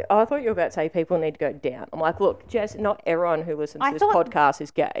 I thought you were about to say people need to go down. I'm like, look, Jess, not everyone who listens I to this thought- podcast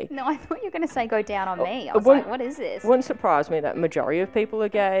is gay. No, I thought you were going to say go down on me. I it was wouldn't- like, what is this? It wouldn't surprise me that majority of people are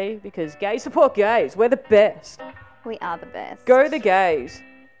gay because gays support gays. We're the best. We are the best. Go the gays.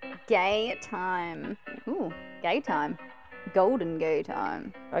 Gay time. Ooh. Gay time. Golden gay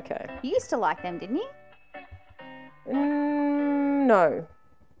time. Okay. You used to like them, didn't you? No.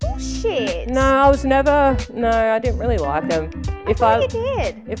 Bullshit. No, I didn't really like them. You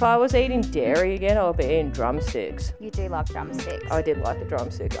did. If I was eating dairy again, I would be eating drumsticks. You do love drumsticks. I did like the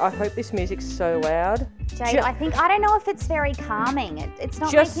drumsticks. I hope this music's so loud. Jade, I don't know if it's very calming. It's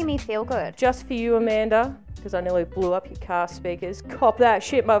not making me feel good. Just for you, Amanda, because I nearly blew up your car speakers. Cop that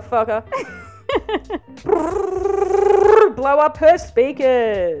shit, motherfucker. Blow up her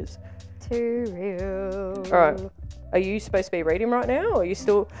speakers. Too real. All right. Are you supposed to be reading right now, or are you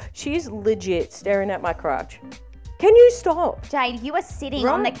still... She's legit staring at my crotch. Can you stop? Jade, you are sitting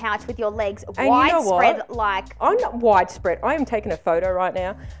on the couch with your legs and widespread you know like... I'm not widespread. I am taking a photo right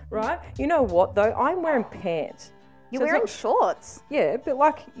now, right? You know what, though? I'm wearing pants. You're wearing shorts. Yeah, but,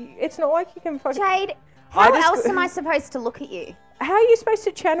 like, it's not like you can fucking... Jade, how else am I supposed to look at you? How are you supposed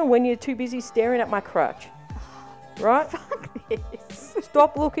to channel when you're too busy staring at my crotch? Right? Fuck this.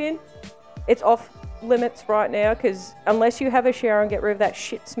 Stop looking. It's off limits right now, because unless you have a shower and get rid of that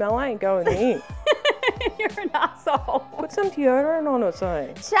shit smell, I ain't going in. You're an asshole. Put some deodorant on or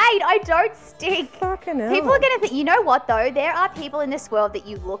something. Jade, I don't stink. Fucking hell. People are going to think, you know what though? There are people in this world that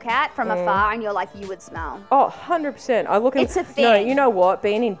you look at from afar and you're like, you would smell. Oh, 100%. I look at... It's a thing. No, you know what?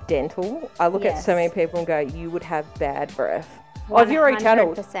 Being in dental, I look at Yes. so many people and go, you would have bad breath. Oh, have you already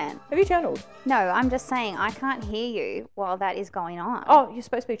channeled? 100%. Have you channeled? No, I'm just saying I can't hear you while that is going on. Oh, you're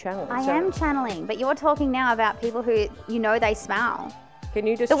supposed to be channeling. I so am channeling, but you're talking now about people who, you know, they smell. Can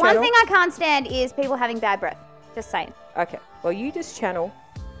you just The channel? one thing I can't stand is people having bad breath. Just saying. Okay. Well, you just channel,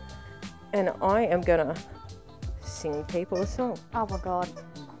 and I am going to sing people a song. Oh, my God.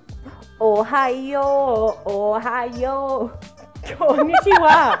 Ohio, Ohio,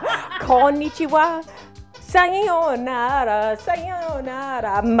 konnichiwa, konnichiwa, sayonara,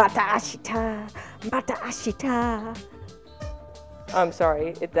 sayonara, mata ashita, mata ashita. I'm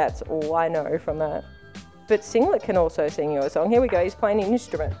sorry if that's all I know from that. But Singlet can also sing you a song. Here we go, he's playing an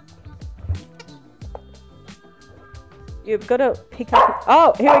instrument. You've got to pick up...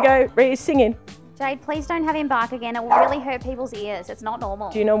 Oh, here we go, Rhea's singing. Jade, please don't have him bark again. It will really hurt people's ears. It's not normal.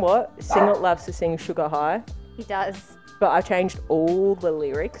 Do you know what? Singlet loves to sing Sugar High. He does. But I changed all the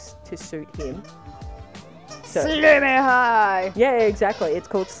lyrics to suit him. So, Slimmy High. yeah, exactly. It's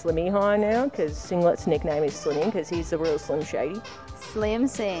called Slimmy High now because Singlet's nickname is Slimming because he's the real Slim Shady. Slim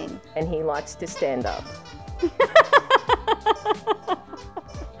Sing. And he likes to stand up.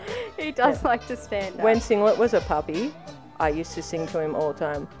 He does like to stand up. When Singlet was a puppy, I used to sing to him all the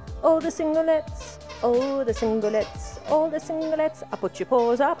time. Oh, the singlets, oh, the singlets, oh, the singlets. I put your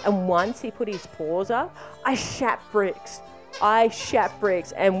paws up. And once he put his paws up, I shat bricks.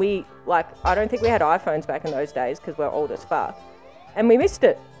 And we, like, I don't think we had iPhones back in those days because we're old as fuck. And we missed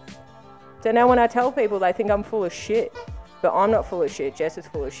it. So now when I tell people, they think I'm full of shit. But I'm not full of shit. Jess is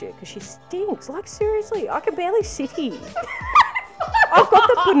full of shit because she stinks. Like, seriously, I can barely sit here. I've got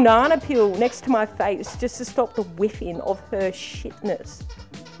the banana peel next to my face just to stop the whiffing of her shitness.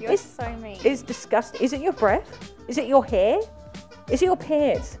 You're so mean. It's disgusting. Is it your breath? Is it your hair? Is it your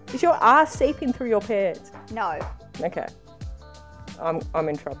pants? Is your ass seeping through your pants? No. Okay. I'm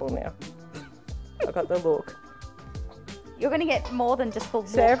in trouble now. I got the look. You're going to get more than just the look.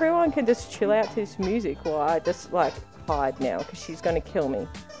 So everyone can just chill out to this music while I just, like, hide now because she's going to kill me.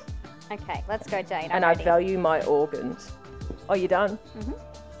 Okay, let's go, Jane. And ready. I value my organs. Oh, you done? Mm-hmm.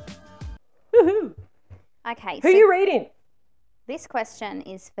 Woohoo! Okay. Who are you reading? This question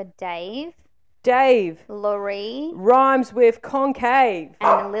is for Dave. Dave. Laurie. Rhymes with concave.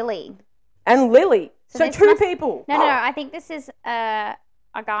 And Lily. And Lily. So this two people. No. I think this is a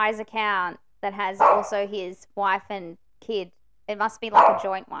guy's account that has also his wife and kid. It must be like a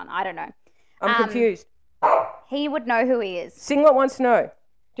joint one. I don't know. I'm confused. He would know who he is. Singlet wants to know.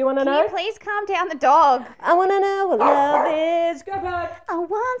 Do you want to know? Can you please calm down the dog? I want to know what love is. Go back. I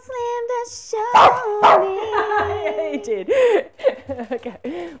want Slim to show me. Yeah, he did.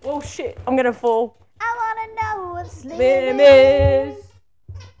 Okay. Well, shit. I'm going to fall. I want to know what Slim is.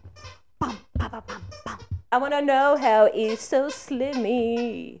 Bum, ba, ba, bum, bum. I want to know how he's so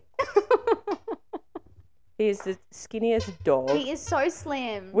slimmy. He's the skinniest dog. He is so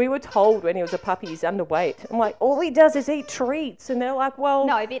slim. We were told when he was a puppy he's underweight. I'm like, all he does is eat treats. And they're like, well...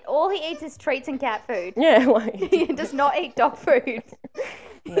 No, but all he eats is treats and cat food. Yeah, like... He does not eat dog food.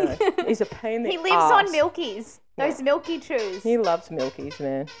 No, he's a pain in the He lives ass. on Milkies. Those Milky Chews. He loves Milkies,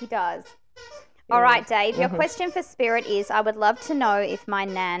 man. He does. All right, Dave, your question for Spirit is, I would love to know if my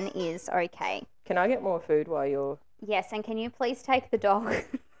nan is okay. Can I get more food while you're... Yes, and can you please take the dog?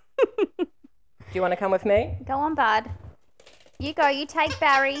 Do you want to come with me? Go on, bud. You go. You take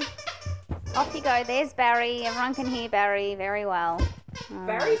Barry. Off you go. There's Barry. Everyone can hear Barry very well.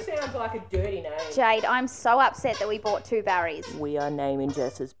 Barry sounds like a dirty name. Jade, I'm so upset that we bought 2 Barrys. We are naming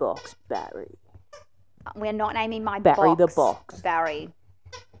Jess's box Barry. We're not naming my Barry box. the box. Barry.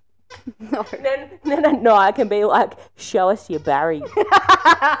 No. No, I can be like, show us your Barry.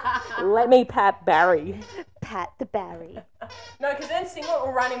 Let me pat Barry. Pat the Barry. No, because then Singlet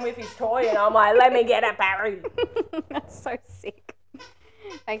will run in with his toy and I'm like, let me get a Barry. That's so sick.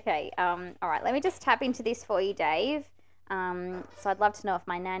 Okay, all right, let me just tap into this for you, Dave. So I'd love to know if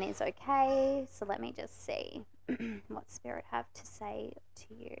my nan is okay. So let me just see what Spirit have to say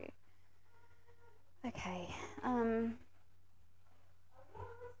to you. Okay, I'm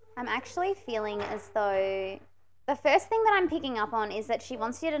actually feeling as though the first thing that I'm picking up on is that she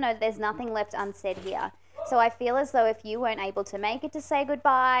wants you to know there's nothing left unsaid here. So I feel as though if you weren't able to make it to say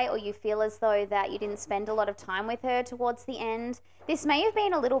goodbye, or you feel as though that you didn't spend a lot of time with her towards the end, this may have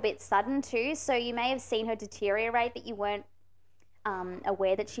been a little bit sudden too. So you may have seen her deteriorate, but you weren't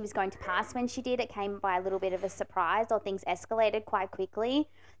aware that she was going to pass when she did. It came by a little bit of a surprise, or things escalated quite quickly.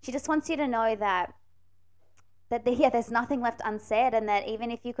 She just wants you to know that there's nothing left unsaid, and that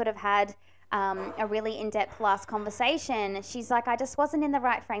even if you could have had a really in-depth last conversation, she's like, I just wasn't in the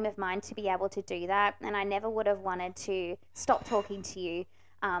right frame of mind to be able to do that, and I never would have wanted to stop talking to you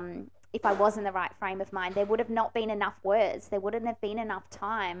if I was in the right frame of mind. There would have not been enough words. There wouldn't have been enough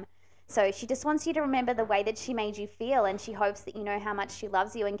time. So she just wants you to remember the way that she made you feel, and she hopes that you know how much she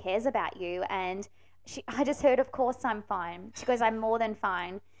loves you and cares about you. And I just heard, of course I'm fine. She goes, I'm more than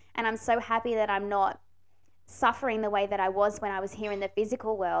fine, and I'm so happy that I'm not suffering the way that I was when I was here in the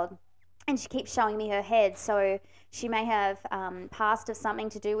physical world. And she keeps showing me her head, so she may have past of something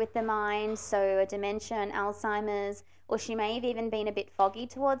to do with the mind, so a dementia and Alzheimer's, or she may have even been a bit foggy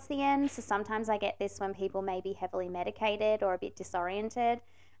towards the end. So sometimes I get this when people may be heavily medicated or a bit disoriented.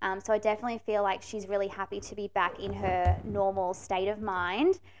 So I definitely feel like she's really happy to be back in her normal state of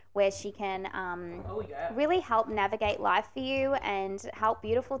mind, where she can really help navigate life for you and help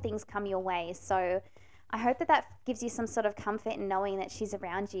beautiful things come your way. So I hope that gives you some sort of comfort in knowing that she's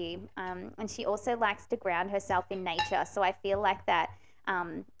around you. And she also likes to ground herself in nature. So I feel like that,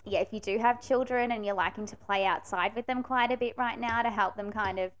 if you do have children and you're liking to play outside with them quite a bit right now to help them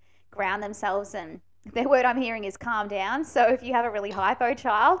kind of ground themselves, and the word I'm hearing is calm down. So if you have a really hypo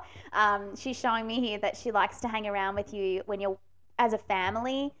child, she's showing me here that she likes to hang around with you when you're, as a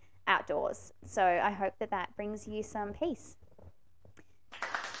family, outdoors. So I hope that brings you some peace.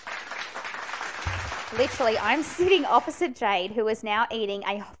 Literally, I'm sitting opposite Jade, who is now eating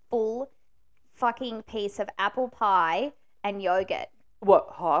a full fucking piece of apple pie and yogurt. What,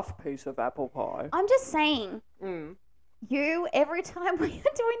 half piece of apple pie? I'm just saying, you, every time we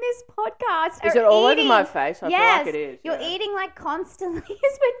are doing this podcast, is it all over my face? I feel like it is. You're eating like constantly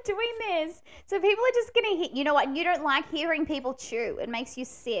as we're doing this. So people are just going to hit, you know what, you don't like hearing people chew. It makes you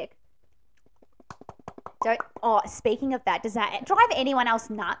sick. Speaking of that, does that drive anyone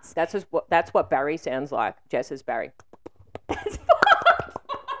else nuts? That's what Barry sounds like. Jess's Barry. I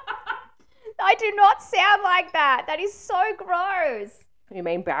do not sound like that. That is so gross. You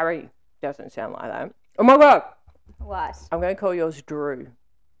mean Barry doesn't sound like that? Oh my God. What? I'm going to call yours Drew.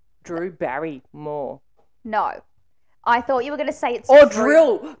 Drew Barrymore. No. I thought you were going to say it's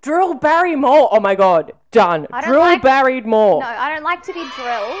Drill Barrymore. Oh my God. Done. Drill Barrymore. No, I don't like to be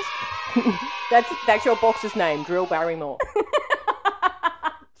drilled. That's your box's name, Drill Barrymore.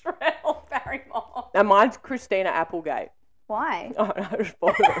 Drill Barrymore. And mine's Christina Applegate. Why? Oh no, just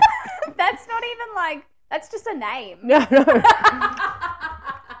bought it. That's not even like, that's just a name. No.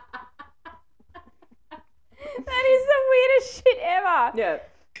 That is the weirdest shit ever. Yeah.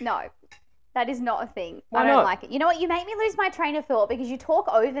 No, that is not a thing. Why I don't not? like it. You know what? You make me lose my train of thought because you talk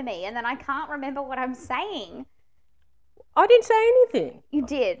over me and then I can't remember what I'm saying. I didn't say anything. You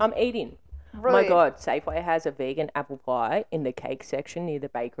did. I'm eating. Rude. Oh my God, Safeway has a vegan apple pie in the cake section near the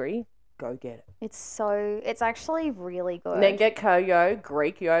bakery. Go get it. It's actually really good. And then get Koyo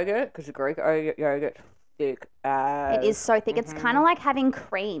Greek yogurt, because the Greek yogurt's thick. It is so thick. It's kind of like having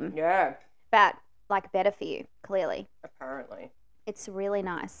cream. Yeah. But like better for you, clearly. Apparently. It's really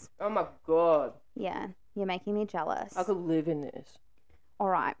nice. Oh my God. Yeah, you're making me jealous. I could live in this. All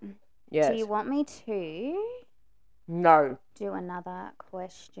right. Yes. Do you want me to No. do another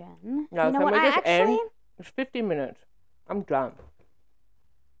question? No, you know can what? we just actually... end? It's 50 minutes. I'm done.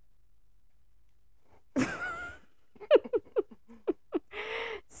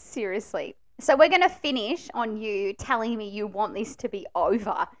 Seriously. So we're going to finish on you telling me you want this to be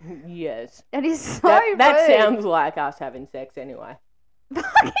over. Yes. That is so that rude. sounds like us having sex anyway.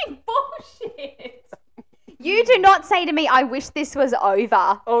 Fucking bullshit. You do not say to me, I wish this was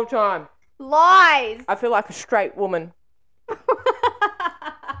over. All the time. Lies. I feel like a straight woman.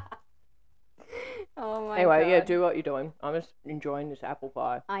 Oh my Anyway, God. yeah, do what you're doing. I'm just enjoying this apple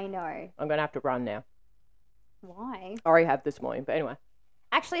pie. I know. I'm going to have to run now. Why? I already have this morning, but anyway.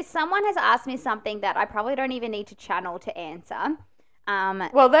 Actually, someone has asked me something that I probably don't even need to channel to answer.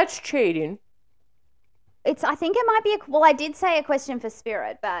 Well, that's cheating. I think it might be I did say a question for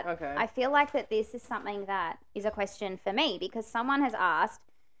Spirit, but Okay. I feel like that this is something that is a question for me because someone has asked,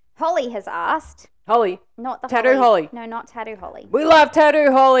 Holly has asked. Holly. Not the Tattoo Holly. No, not Tattoo Holly. We love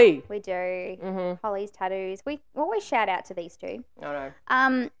Tattoo Holly. We do. Mm-hmm. Holly's tattoos. We always shout out to these two. I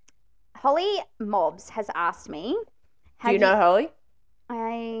know. Holly Mobs has asked me. Do you know Holly?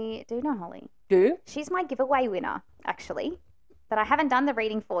 I do know Holly. Do? She's my giveaway winner, actually, that I haven't done the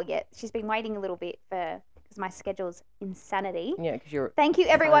reading for yet. She's been waiting a little bit because my schedule's insanity. Yeah, because you're... Thank you,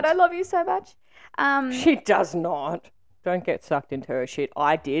 everyone. I love you so much. She does not. Don't get sucked into her shit.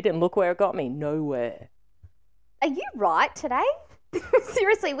 I did, and look where it got me. Nowhere. Are you right today?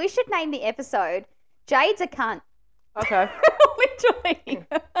 Seriously, we should name the episode Jade's a cunt. Okay. Literally.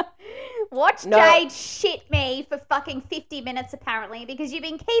 Watch Jade shit me for fucking 50 minutes apparently because you've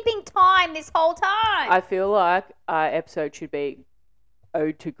been keeping time this whole time. I feel like our episode should be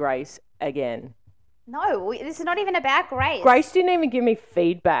Ode to Grace again. No, this is not even about Grace. Grace didn't even give me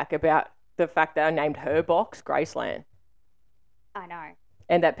feedback about the fact that I named her box Graceland. I know.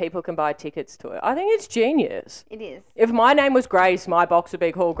 And that people can buy tickets to it. I think it's genius. It is. If my name was Grace, my box would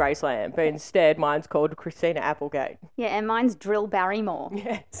be called Graceland. But instead, mine's called Christina Applegate. Yeah, and mine's Drill Barrymore.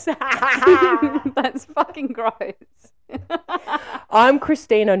 Yes. That's fucking gross. I'm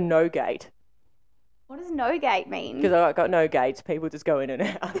Christina NoGate. What does NoGate mean? Because I got no gates. People just go in and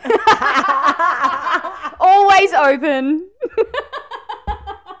out. Always open.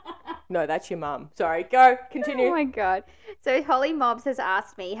 No, that's your mum. Sorry, go. Continue. Oh, my God. So Holly Mobs has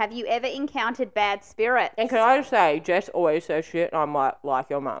asked me, have you ever encountered bad spirits? And can I just say, Jess always says shit, and I'm like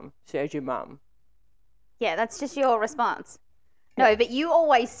your mum. Says your mum. Yeah, that's just your response. No, but you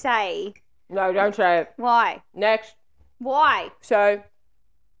always say... No, don't say it. Why? Next. Why? So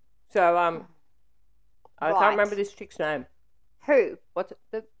I Right. can't remember this chick's name. Who? What's it?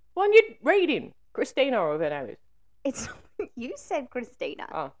 The one you're reading. Christina or whatever her name is. It's you said Christina.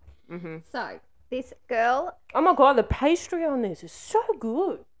 Oh. Mm-hmm. So, this girl... Oh, my God, the pastry on this is so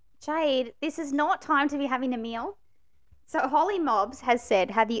good. Jade, this is not time to be having a meal. So, Holly Mobs has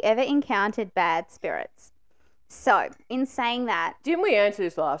said, have you ever encountered bad spirits? So, in saying that... Didn't we answer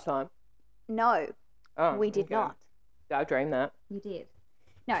this last time? No, we did not. I dreamed that. You did.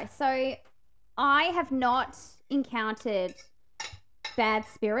 No, so I have not encountered bad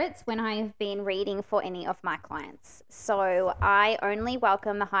spirits when I have been reading for any of my clients. So I only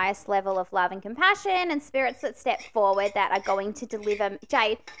welcome the highest level of love and compassion and spirits that step forward that are going to deliver.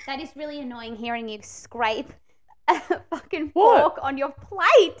 Jade, that is really annoying hearing you scrape a fucking fork on your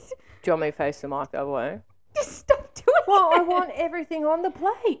plate. Do you want me to face the mic the other way? Just stop doing it. Well, I want everything on the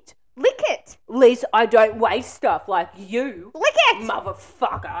plate. Lick it. Liz, I don't waste stuff like you. Lick it.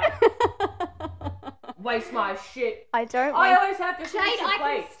 Motherfucker. Waste my shit. I don't. I always have to finish Jade, your I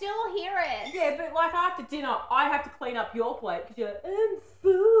plate. can still hear it. Yeah, but like after dinner, I have to clean up your plate because you're like,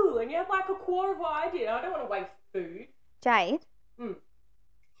 full, and you have like a quarter of what I did. I don't want to waste food. Jade.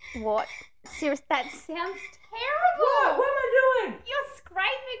 What? Seriously, that sounds terrible. What am I doing? You're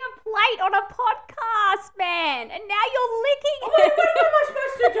scraping a plate on a podcast, man, and now you're licking it. What am I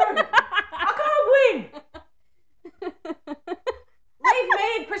supposed to do? I can't win. Leave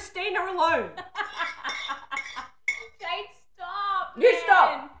me and Christina alone. Jade, stop. You man.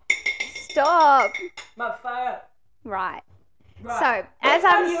 stop. Stop. My fire. Right. Right. So, as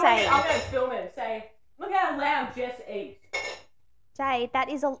I'm saying, I'm going to film it and say, look how loud Jess eats. Jade,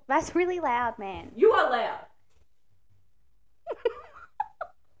 that's really loud, man. You are loud.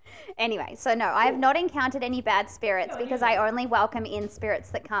 Anyway, so no, I have not encountered any bad spirits because I only welcome in spirits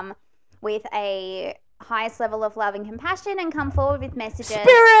that come with a highest level of love and compassion and come forward with messages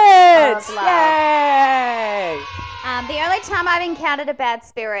Spirits! of love. Yay! The only time I've encountered a bad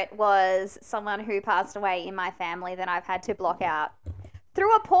spirit was someone who passed away in my family that I've had to block out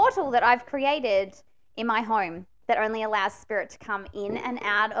through a portal that I've created in my home that only allows spirit to come in and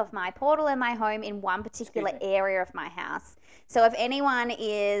out of my portal in my home in one particular area of my house. So if anyone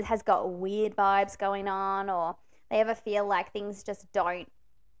has got weird vibes going on or they ever feel like things just don't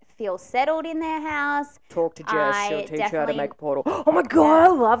feel settled in their house. Talk to Jess. She'll teach you how to make a portal. Oh my God, I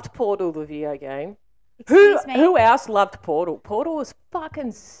loved Portal, the video game. Who else loved Portal? Portal was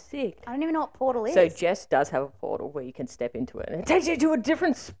fucking sick. I don't even know what Portal is. So Jess does have a portal where you can step into it and it takes you to a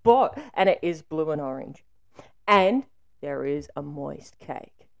different spot and it is blue and orange. And there is a moist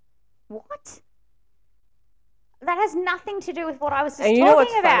cake. What? That has nothing to do with what I was just And talking you know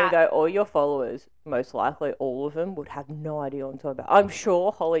what's about. funny though? All your followers, most likely all of them, would have no idea what I'm talking about. I'm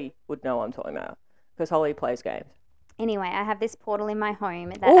sure Holly would know what I'm talking about because Holly plays games. Anyway, I have this portal in my home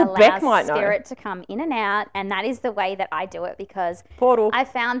that Beck might allows know. spirit to come in and out, and that is the way that I do it because Portal. I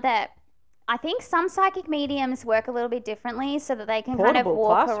found that I think some psychic mediums work a little bit differently so that they can kind of Portable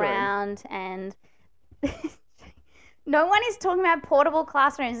walk classroom. around and... No one is talking about portable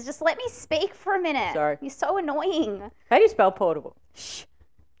classrooms. Just let me speak for a minute. Sorry. You're so annoying. How do you spell portable? Shh.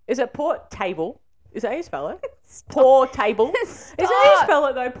 Is it port table? Is that how you spell it? Portable. Is that how you spell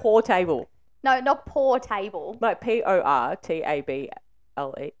it though? Portable. No, not portable. Like Portable.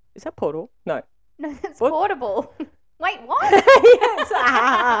 Is that portal? No. No, that's What? Portable. Wait, what? Yes.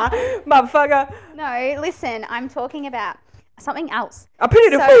 Motherfucker. No, listen, I'm talking about something else. I put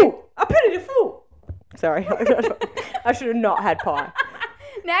it in full. Sorry. I should have not had pie.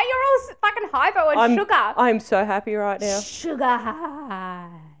 Now you're all fucking hypo and sugar. I'm so happy right now. Sugar high.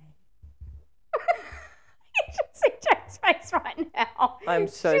 You should see Jane's face right now. I'm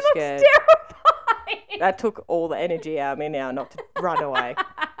so she scared. Looks terrified. That took all the energy out of me now not to run away.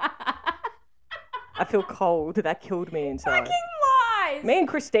 I feel cold. That killed me inside. Fucking lies. Me and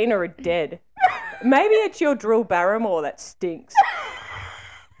Christina are dead. Maybe it's your Drill Barrymore that stinks.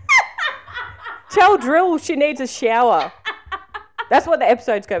 Tell Drill she needs a shower. That's what the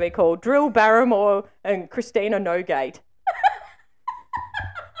episode's going to be called. Drill Barrymore and Christina NoGate.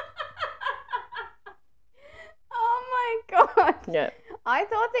 Oh my god. Yeah. I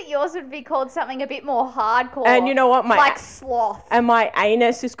thought that yours would be called something a bit more hardcore. And you know what? Like sloth. And my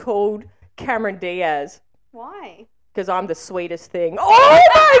anus is called Cameron Diaz. Why? Because I'm the sweetest thing. Oh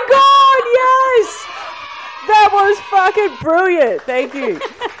my god, yes! That was fucking brilliant. Thank you.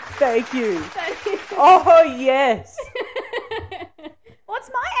 Thank you. Oh, yes. What's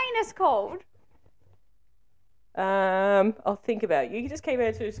my anus called? I'll think about it. You can just keep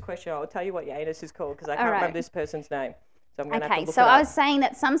answering this question. I'll tell you what your anus is called because I can't remember this person's name. So I'm going to have to look it up. I was saying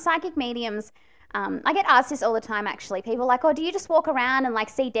that some psychic mediums, I get asked this all the time actually. People are like, oh, do you just walk around and like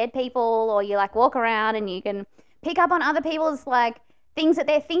see dead people, or you like walk around and you can pick up on other people's like things that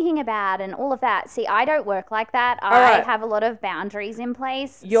they're thinking about and all of that. See, I don't work like that. I have a lot of boundaries in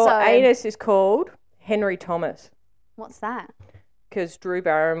place. Your anus is called Henry Thomas. What's that? Because Drew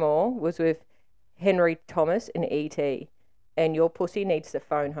Barrymore was with Henry Thomas in E.T. and your pussy needs to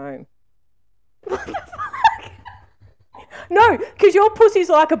phone home. What the fuck? No, because your pussy's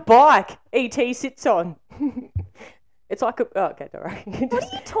like a bike E.T. sits on. It's like a... Oh, okay, don't worry. What are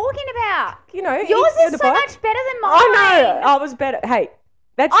you talking about? You know... Yours is so much better than mine. I know. I was better. Hey,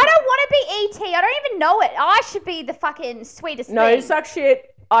 that's... I don't want to be E.T. I don't even know it. I should be the fucking sweetest thing. No, suck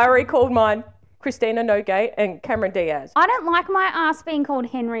shit. I already called mine Christina NoGate and Cameron Diaz. I don't like my ass being called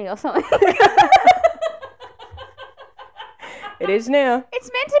Henry or something. It is now. It's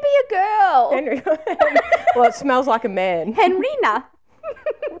meant to be a girl. Henry. Well, it smells like a man. Henrina.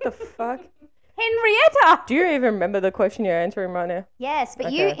 What the fuck? Henrietta. Do you even remember the question you're answering right now? Yes,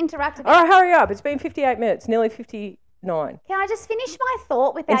 but you interrupted me. All right, hurry up. It's been 58 minutes, nearly 59. Can I just finish my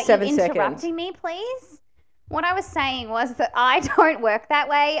thought without you 7 interrupting seconds. me, please? What I was saying was that I don't work that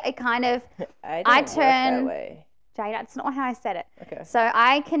way. I kind of... I don't work that way. Jade, that's not how I said it. Okay. So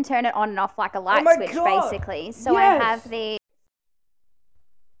I can turn it on and off like a light my switch, God. basically. So Yes. I have the...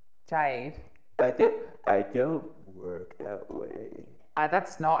 Jade, I don't work that way.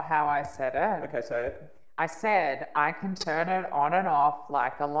 that's not how I said it. Okay, say it. I said I can turn it on and off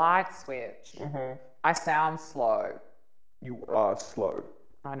like a light switch. Mm-hmm. I sound slow. You are slow.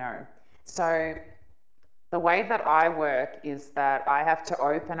 I know. So the way that I work is that I have to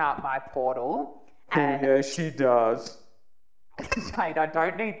open up my portal. And Yeah, she does. Jade, I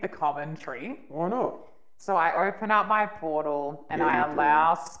don't need the commentary. Why not? So I open up my portal and Yeah, I you do.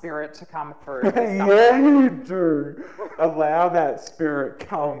 allow spirit to come through. Yeah, you do. Allow that spirit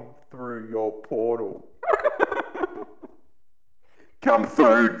come through your portal. Come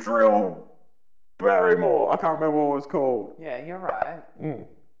through, Drill Barrymore. I can't remember what it was called. Yeah, you're right. Mm.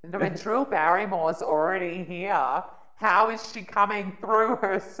 I mean, Drew Barrymore's already here. How is she coming through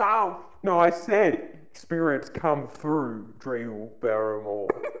herself? No, I said spirits come through Drill Barrymore.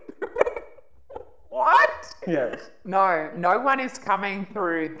 What? Yes. No one is coming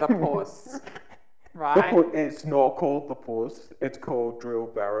through the puss. Right? It's not called the puss. It's called Drill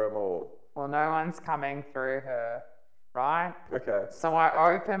Barrymore. Well, no one's coming through her. Right? Okay. So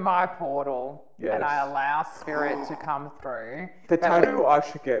I open my portal Yes. and I allow spirit to come through. The But- tattoo I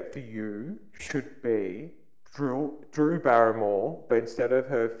should get for you should be Drew Barrymore, but instead of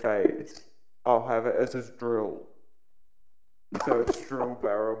her face, I'll have it as a drill. So it's Drew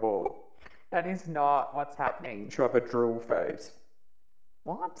Barrymore. That is not what's happening. She'll have a drill phase.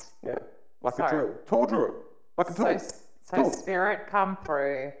 What? Yeah. Like So- a drill. Tall drill. Like a tool. So spirit come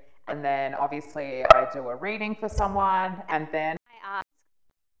through, and then obviously I do a reading for someone, and then I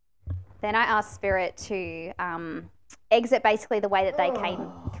ask Spirit to exit basically the way that they came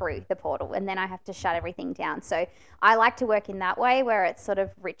through the portal, and then I have to shut everything down. So I like to work in that way where it's sort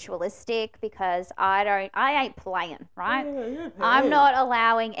of ritualistic, because I ain't playing, right? I'm not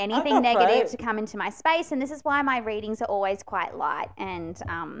allowing anything not negative playing. to come into my space, and this is why my readings are always quite light, and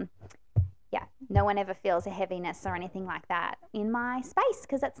yeah, no one ever feels a heaviness or anything like that in my space,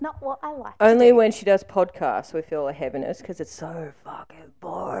 because that's not what I like to Only do. when she does podcasts we feel a heaviness because it's so fucking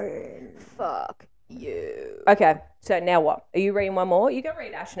boring. Fuck you. Okay, so now what? Are you reading one more? You can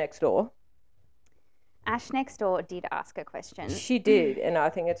read Ash Next Door. Ash next door did ask a question. She did, and I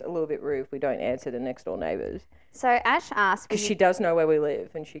think it's a little bit rude if we don't answer the next door neighbours. So Ash asked, Because she does know where we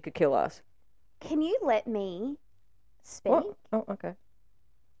live and she could kill us. can you let me speak? What? Oh, okay.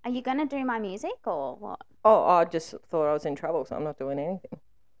 Are you going to do my music or what? Oh, I just thought I was in trouble, so I'm not doing anything.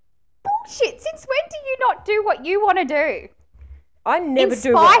 Bullshit. Since when do you not do what you want to do? I never In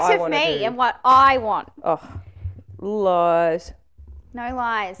do what I spite of want to me do. and what I want. Oh, lies. No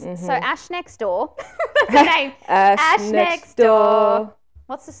lies. Mm-hmm. So Ash next door. That's her name. Ash next door.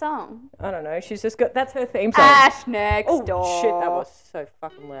 What's the song? I don't know. She's just got. That's her theme song. Ash next Oh door. shit! That was so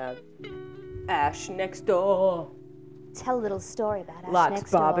fucking loud. Ash next door. Tell a little story about Ash Likes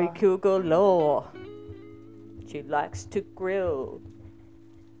next door. barbecue galore. She likes to grill.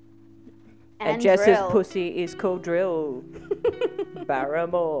 And Jess's drill. pussy is called Drill.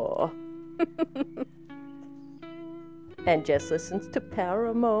 Barrymore. And Jess listens to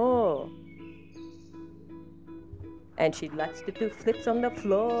Paramore. And she likes to do flips on the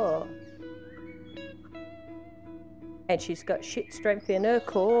floor. And she's got shit strength in her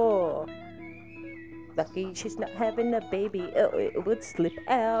core. Lucky she's not having a baby, or it would slip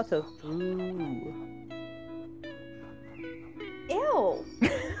out of you. Ew.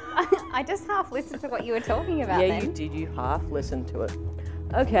 I just half listened to what you were talking about Yeah, then. you did. You half listened to it.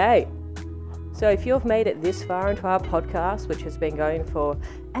 Okay. So if you've made it this far into our podcast, which has been going for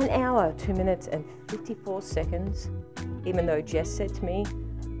an hour, 2 minutes and 54 seconds, even though Jess said to me,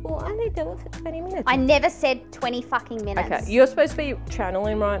 well, I need to do it for 20 minutes. I never said 20 fucking minutes. Okay, you're supposed to be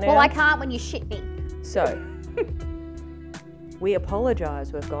channeling right now. Well, I can't when you shit me. So, we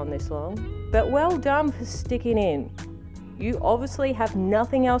apologise we've gone this long, but well done for sticking in. You obviously have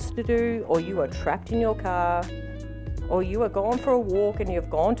nothing else to do, or you are trapped in your car, or you are gone for a walk and you've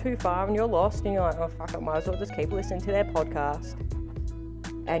gone too far and you're lost and you're like, oh fuck, I might as well just keep listening to their podcast.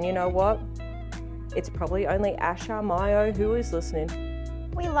 And you know what? It's probably only Asha Mayo who is listening.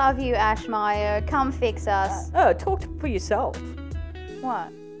 We love you, Ash Mayo. Come fix us. Oh, talk for yourself.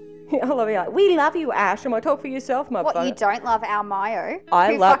 What? I love you. Like, we love you, Ash. Am I talk for yourself, motherfucker? What, you don't love our Mayo?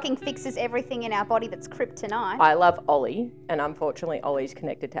 I who love- fucking fixes everything in our body that's kryptonite? I love Ollie, and unfortunately Ollie's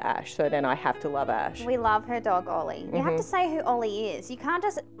connected to Ash, so then I have to love Ash. We love her dog, Ollie. You have to say who Ollie is. You can't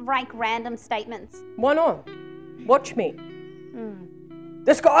just rank random statements. Why not? Watch me.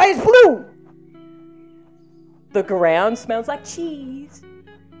 The sky is blue. The ground smells like cheese.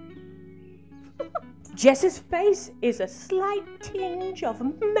 Jess's face is a slight tinge of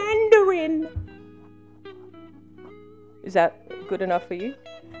mandarin. Is that good enough for you?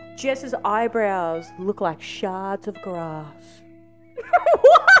 Jess's eyebrows look like shards of grass.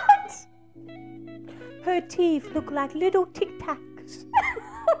 What? Her teeth look like little Tic Tacs.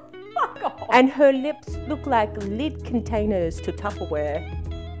 Fuck off. And her lips look like lid containers to Tupperware.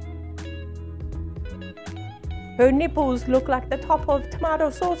 Her nipples look like the top of tomato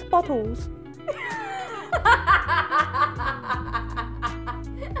sauce bottles.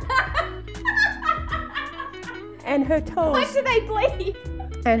 And her toes. Why do they bleed?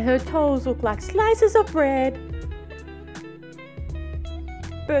 And her toes look like slices of bread.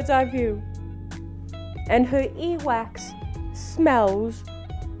 Bird's eye view. And her earwax smells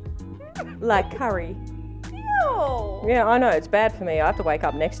like curry. Ew. Yeah, I know, it's bad for me. I have to wake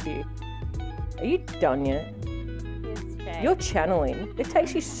up next to you. Are you done yet? Yes, Jay. You're channeling. It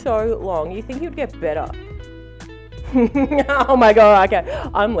takes you so long. You think you'd get better. Oh my god, okay.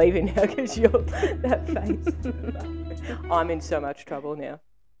 I'm leaving now because you're that face. I'm in so much trouble now.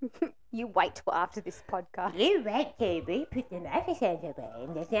 You wait till after this podcast. You went to me, put the microphone away,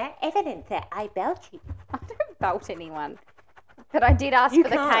 and there's now evidence that I belch you. I don't belt anyone. But I did ask You for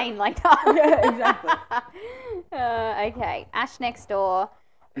the can't. cane later. Yeah, exactly. Okay, Ash next door.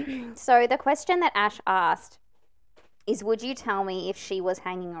 So the question that Ash asked is, would you tell me if she was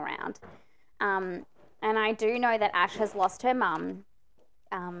hanging around? And I do know that Ash has lost her mum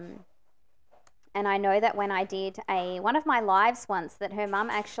And I know that when I did one of my lives once, that her mum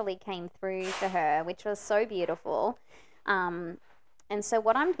actually came through to her, which was so beautiful. And so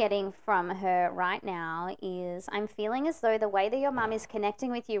what I'm getting from her right now is I'm feeling as though the way that your mum is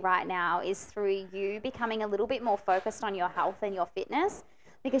connecting with you right now is through you becoming a little bit more focused on your health and your fitness,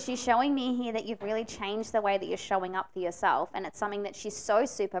 because she's showing me here that you've really changed the way that you're showing up for yourself, and it's something that she's so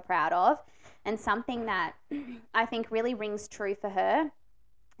super proud of and something that I think really rings true for her.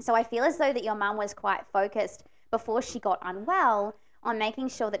 So I feel as though that your mum was quite focused before she got unwell on making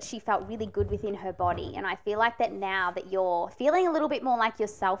sure that she felt really good within her body. And I feel like that now that you're feeling a little bit more like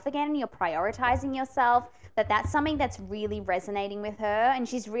yourself again and you're prioritizing yourself, that's something that's really resonating with her, and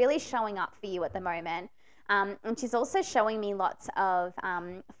she's really showing up for you at the moment. And she's also showing me lots of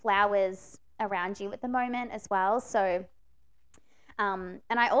flowers around you at the moment as well. So and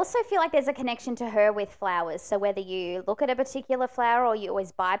I also feel like there's a connection to her with flowers. So whether you look at a particular flower or you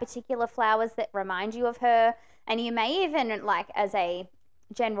always buy particular flowers that remind you of her, and you may even, like, as a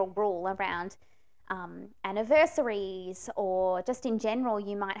general rule around anniversaries or just in general,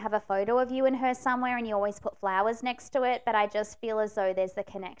 you might have a photo of you and her somewhere and you always put flowers next to it. But I just feel as though there's the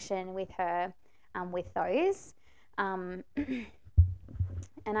connection with her with those. And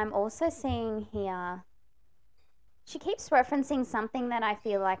I'm also seeing here, she keeps referencing something that I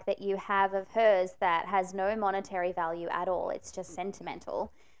feel like that you have of hers that has no monetary value at all. It's just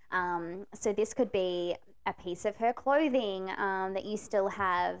sentimental. So this could be a piece of her clothing that you still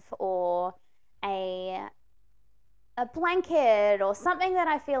have, or a blanket, or something that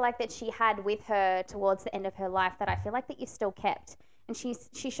I feel like that she had with her towards the end of her life that I feel like that you've still kept. And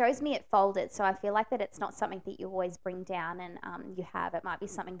she shows me it folded, so I feel like that it's not something that you always bring down and you have. It might be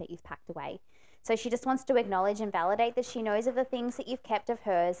something that you've packed away. So she just wants to acknowledge and validate that she knows of the things that you've kept of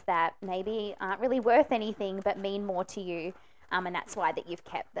hers that maybe aren't really worth anything but mean more to you, and that's why that you've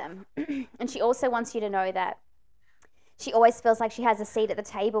kept them. And she also wants you to know that she always feels like she has a seat at the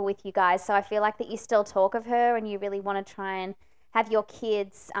table with you guys. So I feel like that you still talk of her and you really want to try and have your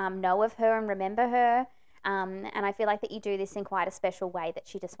kids know of her and remember her. And I feel like that you do this in quite a special way that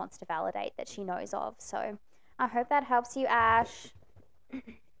she just wants to validate that she knows of. So I hope that helps you, Ash.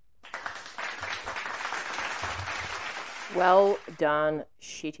 Well done,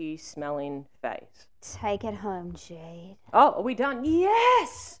 shitty smelling face. Take it home, Jade. Oh, are we done?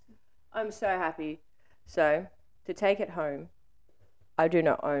 Yes! I'm so happy. So, to take it home, I do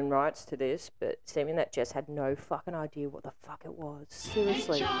not own rights to this, but seeming that Jess had no fucking idea what the fuck it was.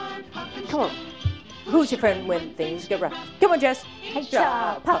 Seriously. Come on. Who's your friend when things get rough? Come on, Jess.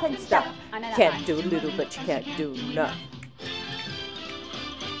 HR, puffin' stuff. I know that Can't line. do a little, but you can't do enough.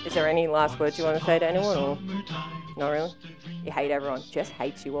 Is there any last words you want to say to anyone, or not really? You hate everyone. Jess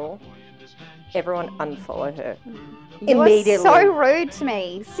hates you all. Everyone unfollow her immediately. You are so rude to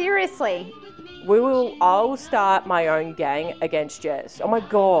me. Seriously. I'll start my own gang against Jess. Oh my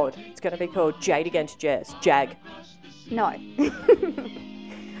god, it's going to be called Jade against Jess. Jag. No.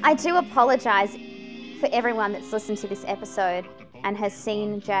 I do apologise for everyone that's listened to this episode and has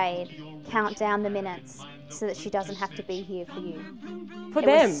seen Jade count down the minutes so that she doesn't have to be here for you. For them.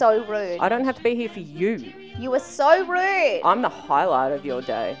 It was so rude. I don't have to be here for you. You were so rude. I'm the highlight of your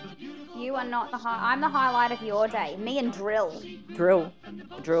day. You are not I'm the highlight of your day. Me and Drill. Drill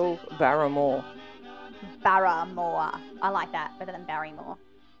Barrymore. Barrymore. I like that better than Barrymore.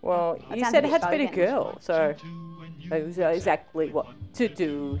 Well, you said it had to be a girl, so it was exactly what to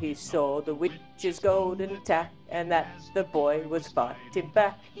do. He saw the witch's golden attack, and that the boy was fighting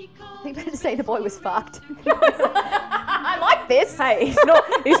back. You better say the boy was fucked. I like this. Hey,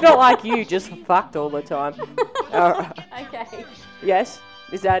 he's not like you, just fucked all the time. Okay. Yes?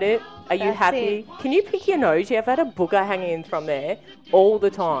 Is that it? Are you That's happy? it. Can you pick your nose? You have had a booger hanging from there all the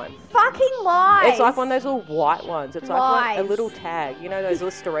time. Fucking lies. It's like one of those little white ones. It's like a Lies. little tag. You know those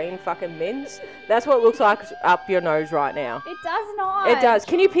Listerine fucking mints? That's what it looks like up your nose right now. It does not. It does.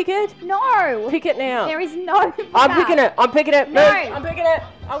 Can you pick it? No. Pick it now. There is no. I'm picking it. I'm picking it. No. Move. I'm picking it.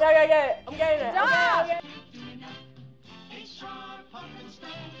 I'm going to get it. I'm getting it. Stop. I'm getting it.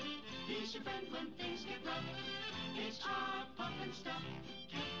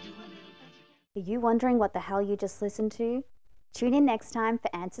 Are you wondering what the hell you just listened to? Tune in next time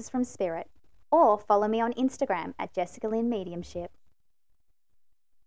for Answers from Spirit, or follow me on Instagram at Jessica Lynn Mediumship.